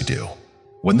fast as you do.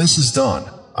 When this is done,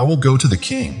 I will go to the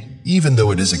king, even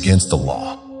though it is against the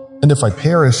law. And if I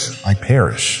perish, I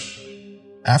perish.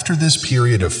 After this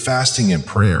period of fasting and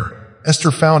prayer,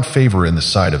 Esther found favor in the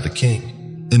sight of the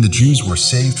king, and the Jews were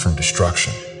saved from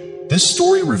destruction. This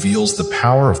story reveals the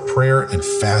power of prayer and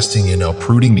fasting in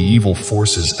uprooting the evil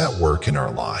forces at work in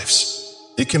our lives.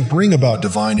 It can bring about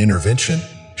divine intervention,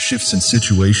 shifts in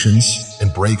situations,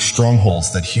 and breaks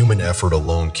strongholds that human effort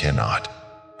alone cannot.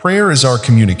 Prayer is our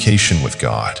communication with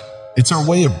God. It's our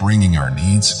way of bringing our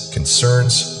needs,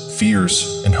 concerns,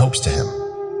 fears, and hopes to Him.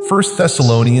 1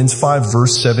 Thessalonians 5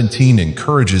 verse 17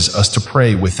 encourages us to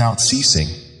pray without ceasing,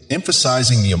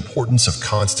 emphasizing the importance of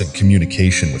constant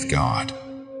communication with God.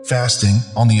 Fasting,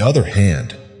 on the other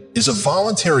hand, is a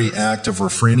voluntary act of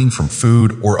refraining from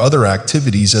food or other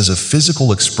activities as a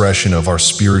physical expression of our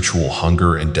spiritual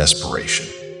hunger and desperation.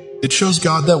 It shows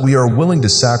God that we are willing to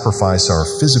sacrifice our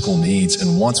physical needs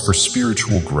and wants for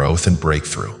spiritual growth and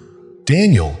breakthrough.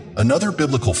 Daniel, another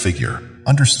biblical figure,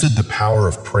 understood the power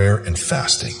of prayer and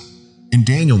fasting. In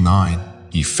Daniel 9,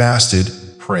 he fasted,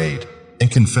 prayed, and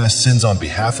confessed sins on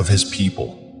behalf of his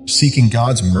people, seeking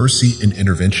God's mercy and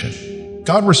intervention.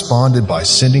 God responded by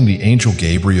sending the angel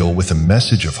Gabriel with a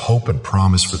message of hope and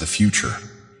promise for the future.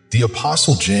 The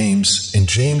Apostle James, in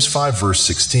James 5 verse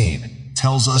 16,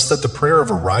 tells us that the prayer of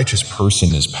a righteous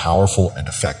person is powerful and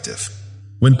effective.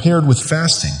 When paired with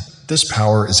fasting, this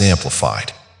power is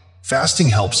amplified. Fasting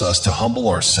helps us to humble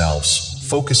ourselves,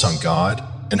 focus on God,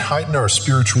 and heighten our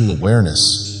spiritual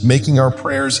awareness, making our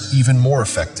prayers even more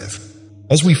effective.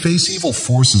 As we face evil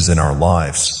forces in our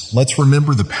lives, let's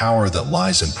remember the power that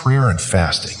lies in prayer and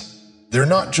fasting. They're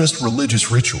not just religious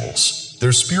rituals,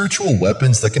 they're spiritual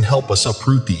weapons that can help us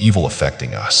uproot the evil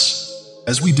affecting us.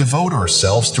 As we devote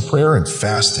ourselves to prayer and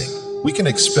fasting, we can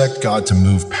expect God to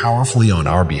move powerfully on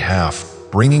our behalf,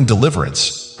 bringing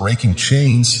deliverance, breaking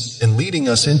chains, and leading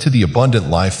us into the abundant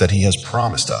life that He has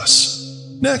promised us.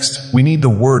 Next, we need the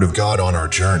Word of God on our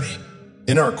journey.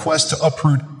 In our quest to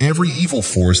uproot every evil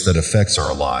force that affects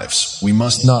our lives, we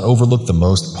must not overlook the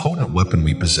most potent weapon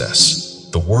we possess,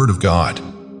 the Word of God.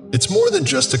 It's more than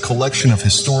just a collection of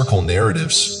historical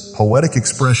narratives, poetic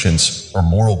expressions, or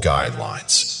moral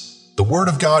guidelines. The Word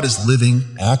of God is living,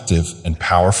 active, and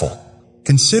powerful.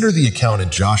 Consider the account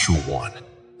in Joshua 1.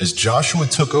 As Joshua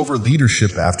took over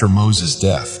leadership after Moses'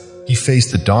 death, he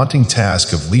faced the daunting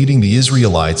task of leading the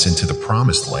Israelites into the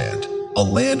Promised Land, a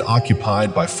land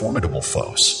occupied by formidable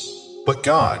foes. But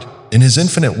God, in His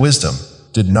infinite wisdom,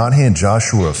 did not hand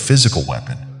Joshua a physical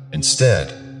weapon.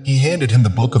 Instead, He handed him the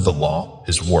book of the law,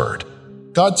 His Word.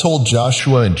 God told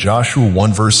Joshua in Joshua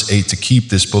 1 verse 8 to keep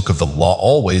this book of the law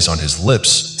always on his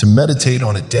lips, to meditate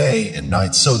on it day and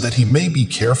night so that he may be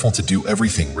careful to do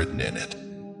everything written in it.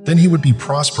 Then he would be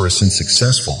prosperous and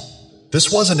successful. This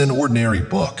wasn't an ordinary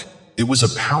book. It was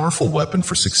a powerful weapon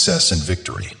for success and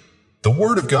victory. The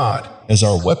Word of God, as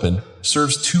our weapon,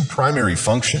 serves two primary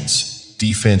functions: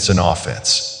 defense and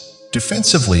offense.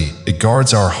 Defensively, it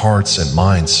guards our hearts and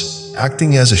minds,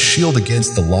 acting as a shield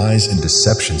against the lies and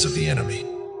deceptions of the enemy.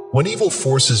 When evil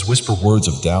forces whisper words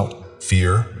of doubt,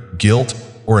 fear, guilt,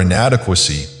 or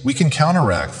inadequacy, we can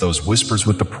counteract those whispers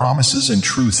with the promises and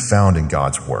truths found in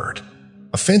God's Word.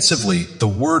 Offensively, the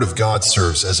Word of God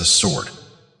serves as a sword.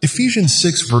 Ephesians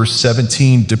 6 verse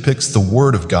 17 depicts the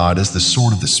Word of God as the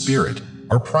sword of the Spirit,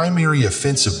 our primary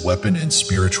offensive weapon in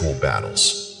spiritual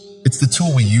battles. It's the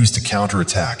tool we use to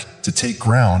counterattack, to take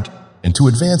ground, and to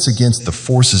advance against the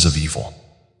forces of evil.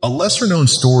 A lesser-known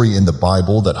story in the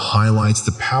Bible that highlights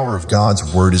the power of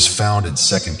God's Word is found in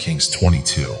 2 Kings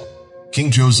 22.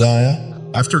 King Josiah,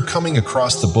 after coming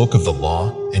across the book of the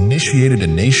law, initiated a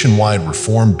nationwide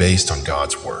reform based on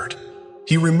God's Word.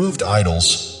 He removed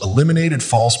idols, eliminated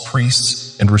false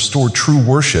priests, and restored true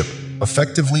worship,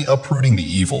 effectively uprooting the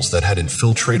evils that had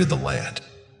infiltrated the land.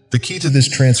 The key to this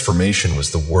transformation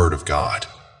was the Word of God.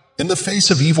 In the face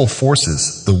of evil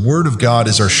forces, the Word of God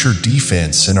is our sure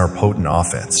defense and our potent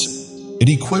offense. It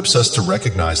equips us to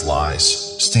recognize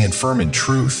lies, stand firm in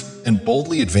truth, and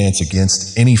boldly advance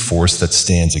against any force that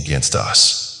stands against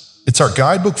us. It's our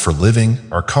guidebook for living,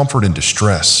 our comfort in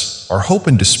distress, our hope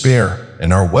in despair,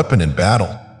 and our weapon in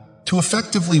battle. To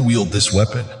effectively wield this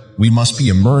weapon, we must be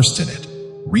immersed in it,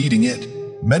 reading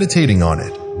it, meditating on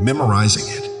it, memorizing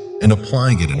it, and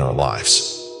applying it in our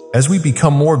lives. As we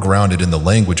become more grounded in the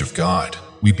language of God,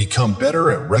 we become better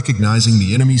at recognizing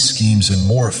the enemy's schemes and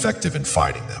more effective in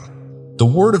fighting them. The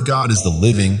Word of God is the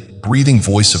living, breathing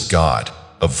voice of God,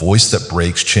 a voice that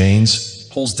breaks chains,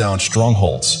 pulls down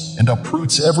strongholds, and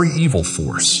uproots every evil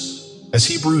force. As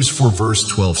Hebrews 4 verse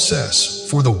 12 says,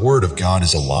 "For the Word of God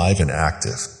is alive and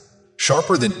active,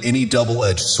 sharper than any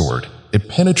double-edged sword. It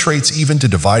penetrates even to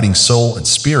dividing soul and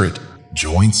spirit,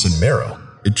 joints and marrow.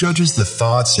 It judges the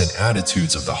thoughts and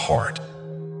attitudes of the heart."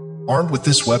 Armed with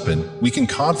this weapon, we can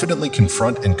confidently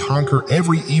confront and conquer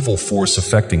every evil force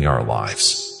affecting our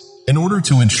lives. In order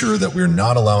to ensure that we're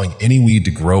not allowing any weed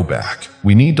to grow back,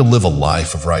 we need to live a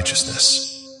life of righteousness.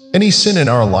 Any sin in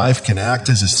our life can act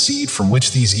as a seed from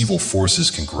which these evil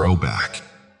forces can grow back.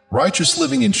 Righteous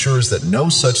living ensures that no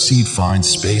such seed finds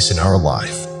space in our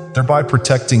life, thereby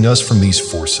protecting us from these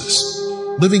forces.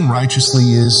 Living righteously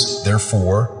is,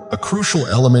 therefore, a crucial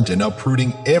element in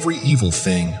uprooting every evil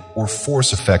thing or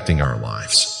force affecting our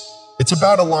lives. It's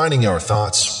about aligning our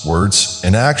thoughts, words,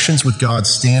 and actions with God's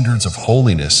standards of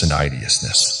holiness and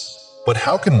righteousness. But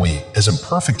how can we, as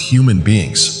imperfect human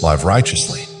beings, live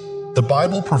righteously? The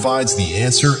Bible provides the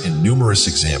answer in numerous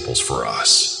examples for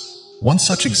us. One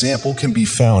such example can be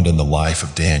found in the life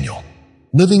of Daniel.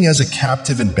 Living as a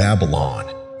captive in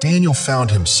Babylon, Daniel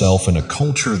found himself in a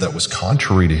culture that was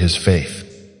contrary to his faith.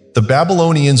 The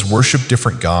Babylonians worshipped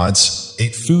different gods,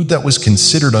 ate food that was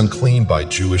considered unclean by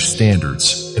Jewish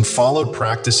standards, and followed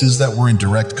practices that were in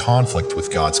direct conflict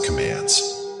with God's commands.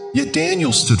 Yet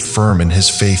Daniel stood firm in his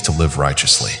faith to live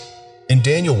righteously. In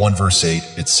Daniel 1 verse 8,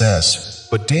 it says,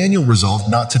 "But Daniel resolved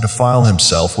not to defile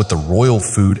himself with the royal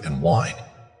food and wine,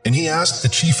 and he asked the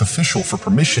chief official for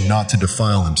permission not to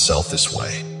defile himself this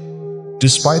way."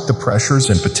 Despite the pressures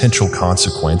and potential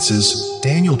consequences,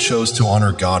 Daniel chose to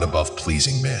honor God above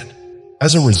pleasing men.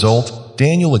 As a result,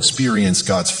 Daniel experienced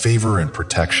God's favor and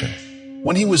protection.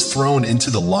 When he was thrown into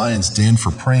the lion's den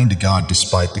for praying to God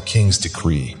despite the king's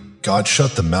decree, God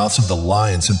shut the mouths of the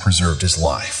lions and preserved his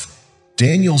life.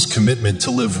 Daniel's commitment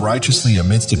to live righteously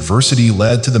amidst adversity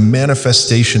led to the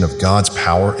manifestation of God's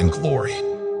power and glory.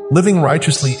 Living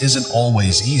righteously isn't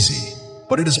always easy,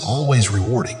 but it is always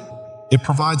rewarding. It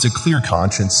provides a clear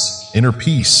conscience, inner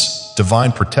peace,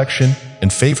 divine protection,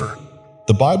 and favor.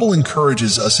 The Bible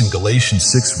encourages us in Galatians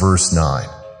 6 verse 9,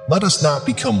 "Let us not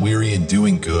become weary in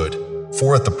doing good,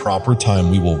 for at the proper time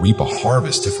we will reap a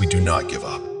harvest if we do not give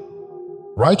up."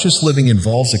 Righteous living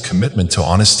involves a commitment to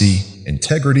honesty,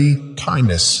 integrity,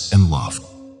 kindness, and love.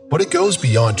 But it goes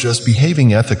beyond just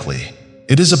behaving ethically.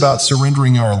 It is about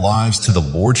surrendering our lives to the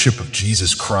Lordship of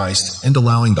Jesus Christ and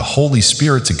allowing the Holy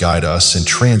Spirit to guide us and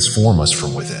transform us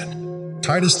from within.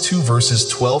 Titus 2 verses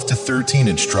 12 to 13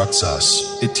 instructs us.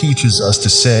 It teaches us to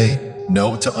say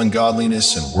no to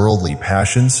ungodliness and worldly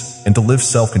passions and to live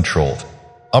self-controlled,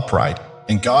 upright,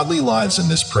 and godly lives in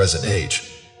this present age,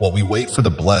 while we wait for the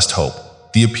blessed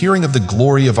hope, the appearing of the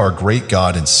glory of our great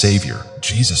God and Savior,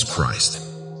 Jesus Christ.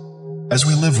 As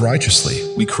we live righteously,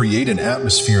 we create an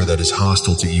atmosphere that is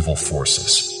hostile to evil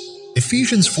forces.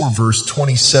 Ephesians 4 verse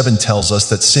 27 tells us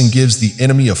that sin gives the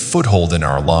enemy a foothold in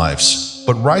our lives,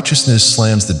 but righteousness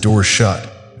slams the door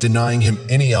shut, denying him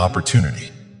any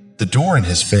opportunity. The door in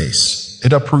his face,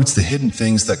 it uproots the hidden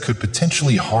things that could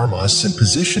potentially harm us and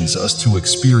positions us to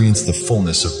experience the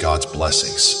fullness of God's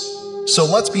blessings. So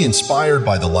let's be inspired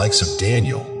by the likes of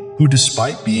Daniel, who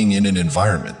despite being in an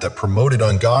environment that promoted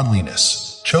ungodliness,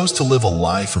 chose to live a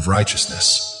life of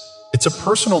righteousness. It's a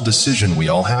personal decision we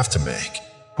all have to make,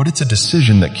 but it's a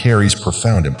decision that carries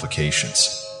profound implications.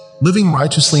 Living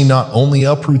righteously not only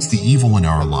uproots the evil in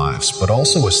our lives, but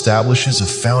also establishes a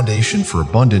foundation for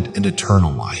abundant and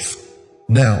eternal life.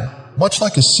 Now, much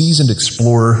like a seasoned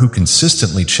explorer who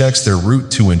consistently checks their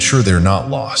route to ensure they're not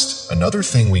lost, another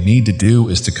thing we need to do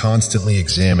is to constantly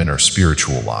examine our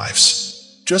spiritual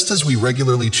lives. Just as we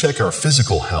regularly check our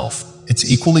physical health, it's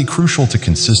equally crucial to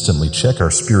consistently check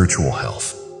our spiritual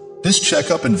health. This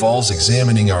checkup involves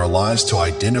examining our lives to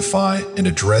identify and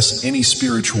address any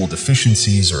spiritual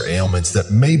deficiencies or ailments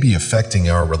that may be affecting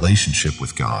our relationship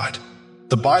with God.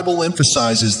 The Bible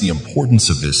emphasizes the importance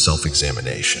of this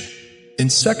self-examination. In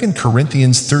 2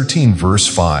 Corinthians 13 verse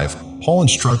 5, Paul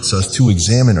instructs us to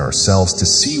examine ourselves to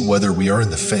see whether we are in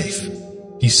the faith.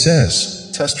 He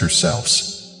says, "Test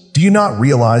yourselves. Do you not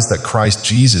realize that Christ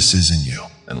Jesus is in you?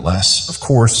 Unless, of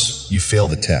course, you fail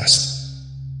the test."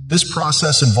 This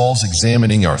process involves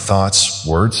examining our thoughts,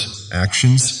 words,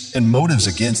 actions, and motives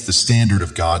against the standard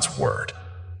of God's Word.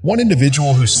 One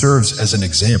individual who serves as an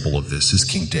example of this is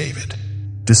King David.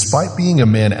 Despite being a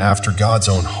man after God's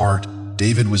own heart,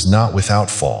 David was not without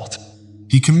fault.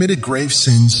 He committed grave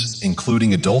sins,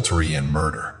 including adultery and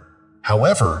murder.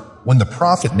 However, when the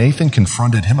prophet Nathan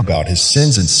confronted him about his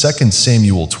sins in 2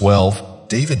 Samuel 12,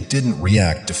 David didn't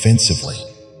react defensively.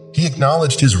 He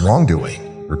acknowledged his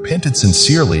wrongdoing, repented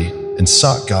sincerely, and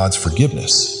sought God's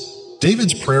forgiveness.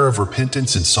 David's prayer of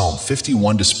repentance in Psalm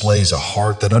 51 displays a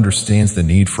heart that understands the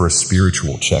need for a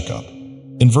spiritual checkup.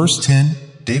 In verse 10,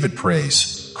 David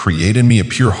prays, "Create in me a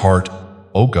pure heart,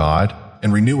 O God,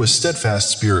 and renew a steadfast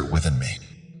spirit within me."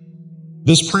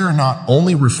 This prayer not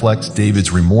only reflects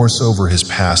David's remorse over his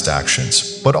past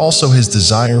actions, but also his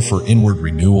desire for inward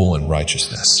renewal and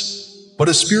righteousness. But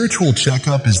a spiritual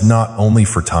checkup is not only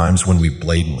for times when we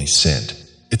blatantly sinned.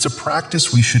 It's a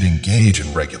practice we should engage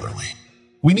in regularly.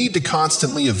 We need to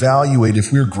constantly evaluate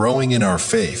if we're growing in our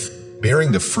faith,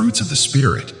 bearing the fruits of the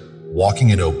Spirit, walking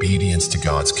in obedience to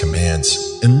God's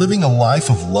commands, and living a life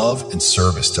of love and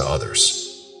service to others.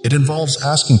 It involves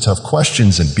asking tough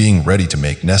questions and being ready to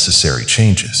make necessary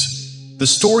changes. The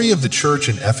story of the church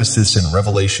in Ephesus in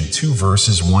Revelation 2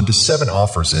 verses 1 to 7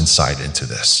 offers insight into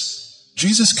this.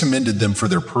 Jesus commended them for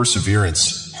their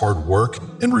perseverance, hard work,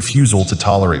 and refusal to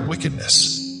tolerate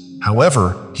wickedness.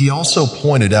 However, he also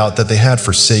pointed out that they had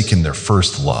forsaken their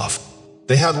first love.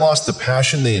 They had lost the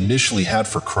passion they initially had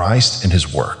for Christ and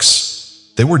his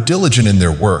works. They were diligent in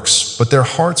their works, but their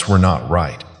hearts were not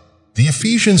right. The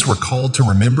Ephesians were called to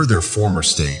remember their former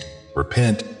state,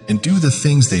 repent, and do the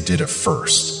things they did at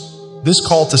first. This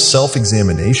call to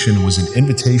self-examination was an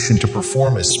invitation to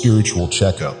perform a spiritual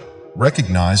checkup,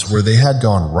 recognize where they had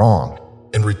gone wrong,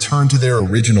 and return to their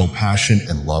original passion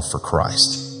and love for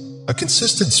Christ. A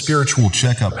consistent spiritual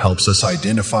checkup helps us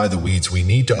identify the weeds we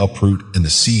need to uproot and the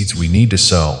seeds we need to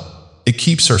sow. It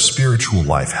keeps our spiritual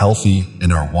life healthy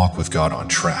and our walk with God on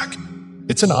track.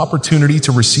 It's an opportunity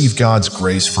to receive God's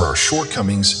grace for our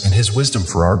shortcomings and his wisdom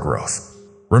for our growth.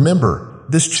 Remember,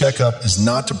 this checkup is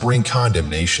not to bring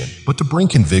condemnation, but to bring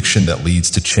conviction that leads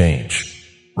to change.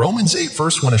 Romans 8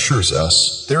 verse 1 assures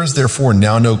us, "There is therefore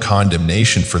now no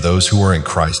condemnation for those who are in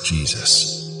Christ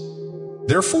Jesus."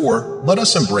 Therefore, let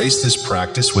us embrace this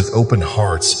practice with open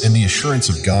hearts and the assurance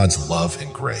of God's love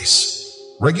and grace.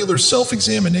 Regular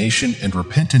self-examination and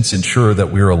repentance ensure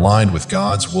that we are aligned with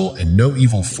God's will and no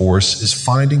evil force is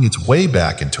finding its way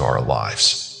back into our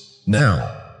lives. Now,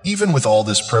 even with all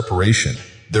this preparation,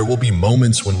 there will be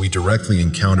moments when we directly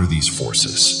encounter these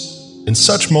forces. In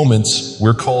such moments,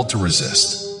 we're called to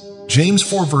resist. James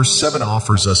 4 verse 7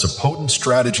 offers us a potent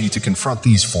strategy to confront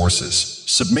these forces.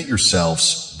 Submit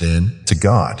yourselves, then, to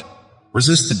God.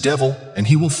 Resist the devil, and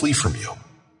he will flee from you.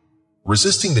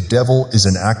 Resisting the devil is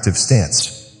an active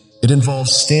stance. It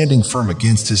involves standing firm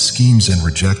against his schemes and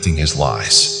rejecting his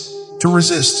lies. To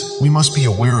resist, we must be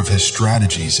aware of his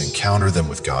strategies and counter them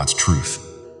with God's truth.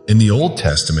 In the Old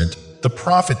Testament, the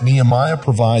prophet Nehemiah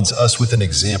provides us with an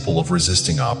example of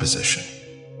resisting opposition.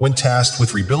 When tasked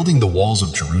with rebuilding the walls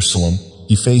of Jerusalem,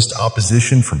 he faced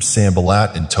opposition from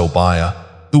Sanballat and Tobiah,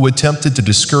 who attempted to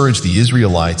discourage the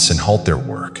Israelites and halt their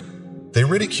work. They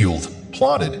ridiculed,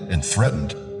 plotted, and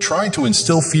threatened, trying to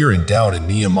instill fear and doubt in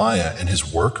Nehemiah and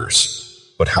his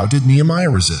workers. But how did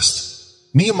Nehemiah resist?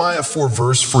 Nehemiah 4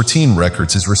 verse 14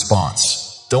 records his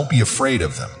response. Don't be afraid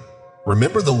of them.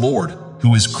 Remember the Lord,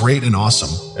 who is great and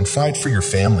awesome, and fight for your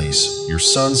families, your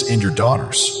sons and your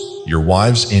daughters, your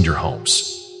wives and your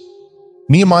homes.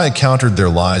 Nehemiah countered their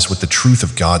lies with the truth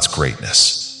of God's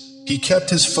greatness. He kept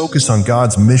his focus on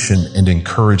God's mission and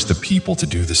encouraged the people to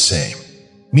do the same.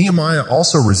 Nehemiah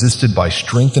also resisted by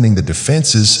strengthening the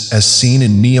defenses as seen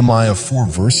in Nehemiah 4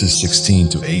 verses 16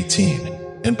 to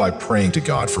 18, and by praying to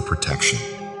God for protection.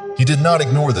 He did not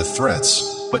ignore the threats,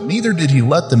 but neither did he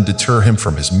let them deter him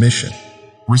from his mission.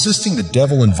 Resisting the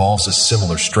devil involves a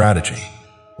similar strategy.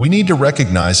 We need to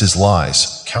recognize his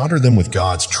lies, counter them with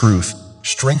God's truth,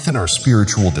 strengthen our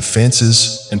spiritual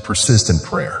defenses, and persist in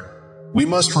prayer. We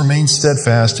must remain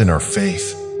steadfast in our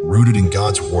faith, rooted in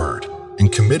God's word,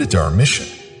 and committed to our mission.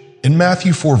 In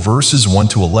Matthew 4 verses 1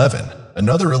 to 11,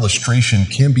 another illustration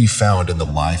can be found in the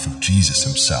life of Jesus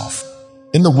himself.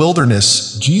 In the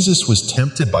wilderness, Jesus was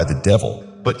tempted by the devil,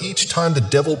 but each time the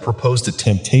devil proposed a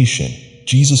temptation,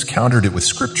 Jesus countered it with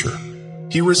scripture.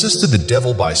 He resisted the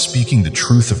devil by speaking the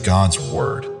truth of God's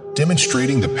word,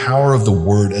 demonstrating the power of the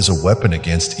word as a weapon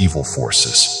against evil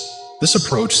forces. This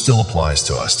approach still applies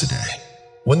to us today.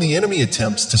 When the enemy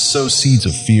attempts to sow seeds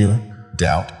of fear,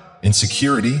 doubt,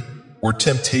 insecurity, or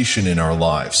temptation in our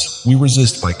lives, we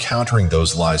resist by countering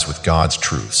those lies with God's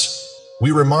truths.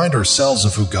 We remind ourselves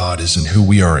of who God is and who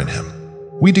we are in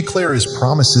him. We declare his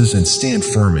promises and stand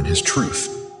firm in his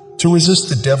truth. To resist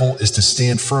the devil is to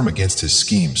stand firm against his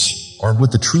schemes, armed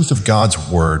with the truth of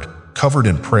God's word, covered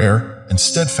in prayer, and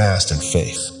steadfast in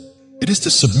faith. It is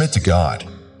to submit to God,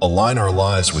 align our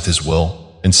lives with his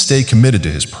will, and stay committed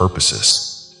to his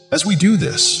purposes. As we do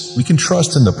this, we can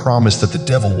trust in the promise that the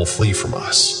devil will flee from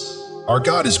us. Our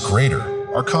God is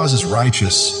greater, our cause is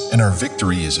righteous, and our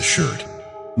victory is assured.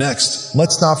 Next,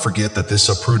 let's not forget that this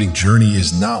uprooting journey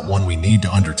is not one we need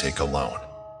to undertake alone.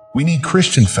 We need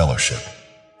Christian fellowship.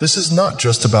 This is not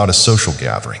just about a social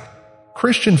gathering.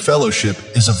 Christian fellowship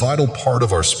is a vital part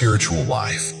of our spiritual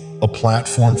life, a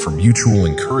platform for mutual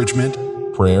encouragement,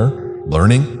 prayer,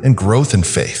 learning, and growth in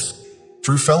faith.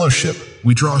 Through fellowship,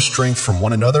 we draw strength from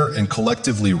one another and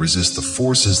collectively resist the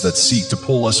forces that seek to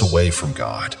pull us away from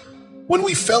God. When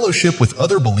we fellowship with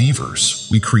other believers,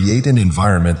 we create an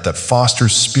environment that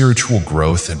fosters spiritual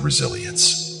growth and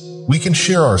resilience. We can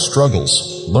share our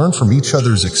struggles, learn from each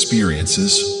other's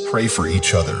experiences, pray for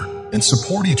each other, and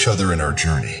support each other in our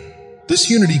journey. This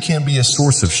unity can be a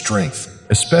source of strength,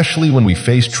 especially when we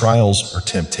face trials or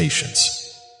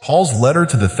temptations. Paul's letter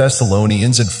to the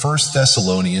Thessalonians in 1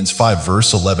 Thessalonians 5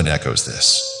 verse 11 echoes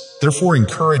this. Therefore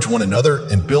encourage one another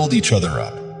and build each other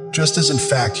up, just as in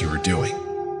fact you are doing.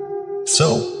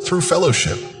 So, through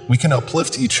fellowship, we can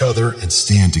uplift each other and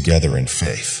stand together in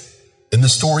faith. In the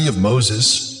story of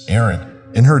Moses, Aaron,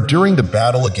 and her during the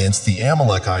battle against the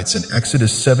Amalekites in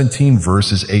Exodus 17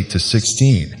 verses 8 to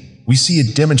 16, we see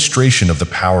a demonstration of the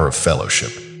power of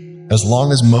fellowship. As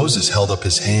long as Moses held up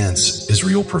his hands,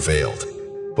 Israel prevailed.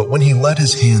 But when he let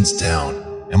his hands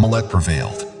down, Amalek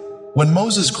prevailed. When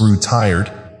Moses grew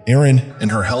tired, Aaron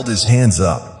and her held his hands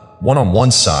up, one on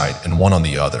one side and one on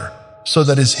the other, so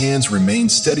that his hands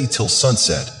remained steady till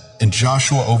sunset, and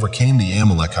Joshua overcame the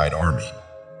Amalekite army.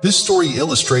 This story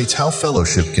illustrates how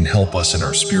fellowship can help us in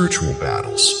our spiritual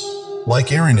battles.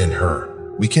 Like Aaron and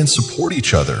her, we can support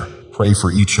each other, pray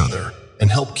for each other,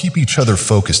 and help keep each other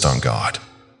focused on God.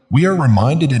 We are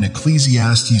reminded in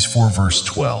Ecclesiastes 4 verse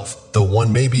 12, though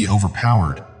one may be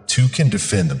overpowered, two can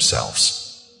defend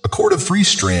themselves. A cord of 3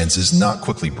 strands is not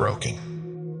quickly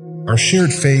broken. Our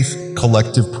shared faith,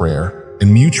 collective prayer,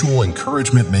 and mutual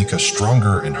encouragement make us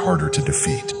stronger and harder to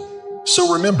defeat.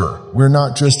 So remember, we're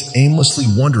not just aimlessly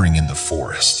wandering in the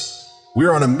forest.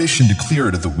 We're on a mission to clear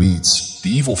it of the weeds,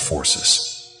 the evil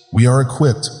forces. We are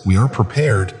equipped, we are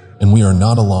prepared, and we are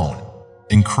not alone.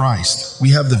 In Christ,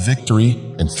 we have the victory,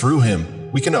 and through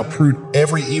Him, we can uproot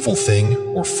every evil thing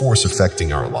or force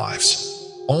affecting our lives.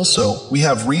 Also, we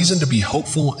have reason to be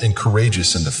hopeful and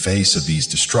courageous in the face of these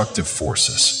destructive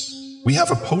forces. We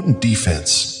have a potent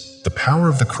defense, the power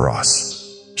of the cross.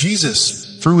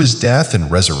 Jesus, through His death and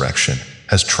resurrection,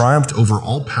 has triumphed over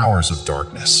all powers of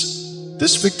darkness.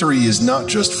 This victory is not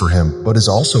just for Him, but is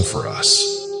also for us.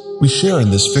 We share in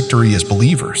this victory as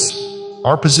believers.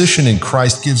 Our position in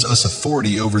Christ gives us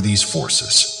authority over these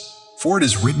forces. For it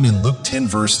is written in Luke 10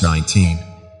 verse 19,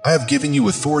 I have given you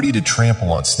authority to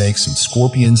trample on snakes and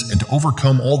scorpions and to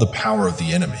overcome all the power of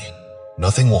the enemy.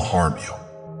 Nothing will harm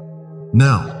you.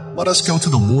 Now, let us go to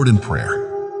the Lord in prayer.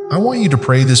 I want you to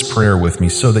pray this prayer with me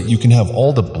so that you can have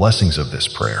all the blessings of this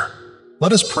prayer.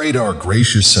 Let us pray to our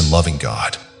gracious and loving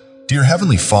God. Dear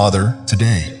Heavenly Father,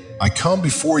 today, I come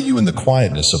before you in the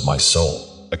quietness of my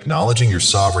soul, acknowledging your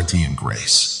sovereignty and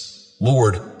grace.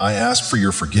 Lord, I ask for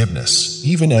your forgiveness,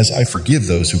 even as I forgive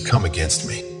those who come against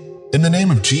me. In the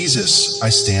name of Jesus,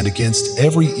 I stand against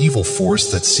every evil force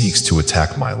that seeks to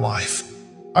attack my life.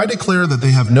 I declare that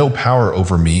they have no power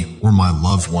over me or my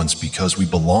loved ones because we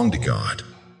belong to God.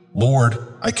 Lord,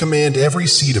 I command every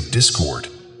seed of discord,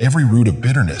 every root of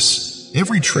bitterness,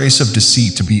 every trace of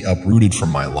deceit to be uprooted from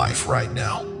my life right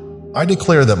now. I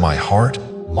declare that my heart,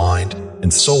 mind,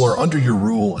 and soul are under your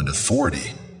rule and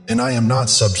authority, and I am not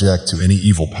subject to any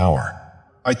evil power.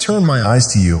 I turn my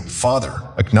eyes to you, Father,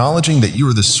 acknowledging that you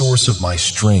are the source of my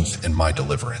strength and my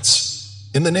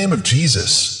deliverance. In the name of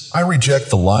Jesus, I reject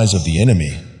the lies of the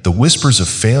enemy, the whispers of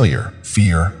failure,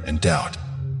 fear, and doubt.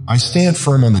 I stand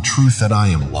firm on the truth that I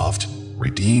am loved,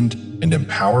 redeemed, and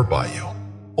empowered by you.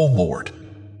 O Lord,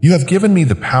 you have given me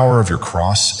the power of your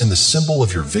cross and the symbol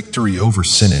of your victory over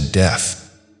sin and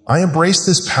death. I embrace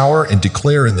this power and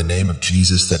declare in the name of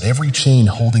Jesus that every chain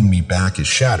holding me back is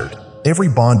shattered, every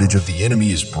bondage of the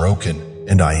enemy is broken,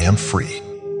 and I am free.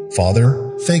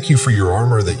 Father, thank you for your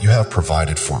armor that you have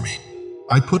provided for me.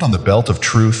 I put on the belt of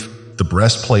truth, the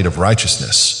breastplate of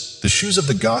righteousness, the shoes of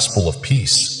the gospel of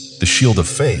peace, the shield of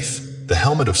faith, the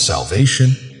helmet of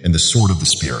salvation, and the sword of the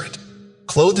Spirit.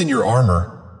 Clothed in your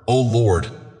armor, O Lord,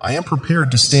 I am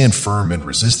prepared to stand firm and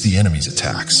resist the enemy's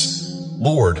attacks.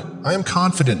 Lord, I am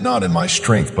confident not in my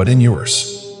strength but in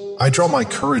yours. I draw my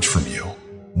courage from you,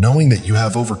 knowing that you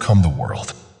have overcome the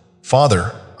world.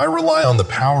 Father, I rely on the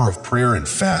power of prayer and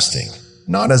fasting,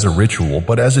 not as a ritual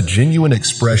but as a genuine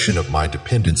expression of my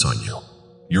dependence on you.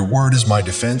 Your word is my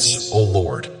defense, O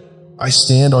Lord. I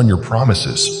stand on your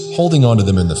promises, holding on to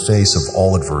them in the face of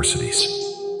all adversities.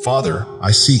 Father, I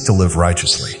seek to live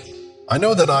righteously. I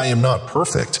know that I am not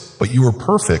perfect, but you are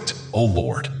perfect, O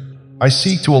Lord. I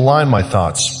seek to align my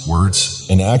thoughts, words,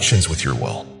 and actions with your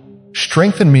will.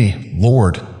 Strengthen me,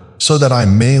 Lord, so that I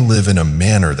may live in a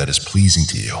manner that is pleasing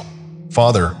to you.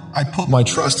 Father, I put my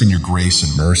trust in your grace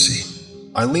and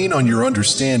mercy. I lean on your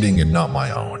understanding and not my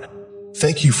own.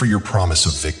 Thank you for your promise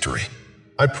of victory.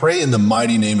 I pray in the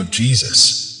mighty name of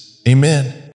Jesus.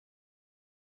 Amen.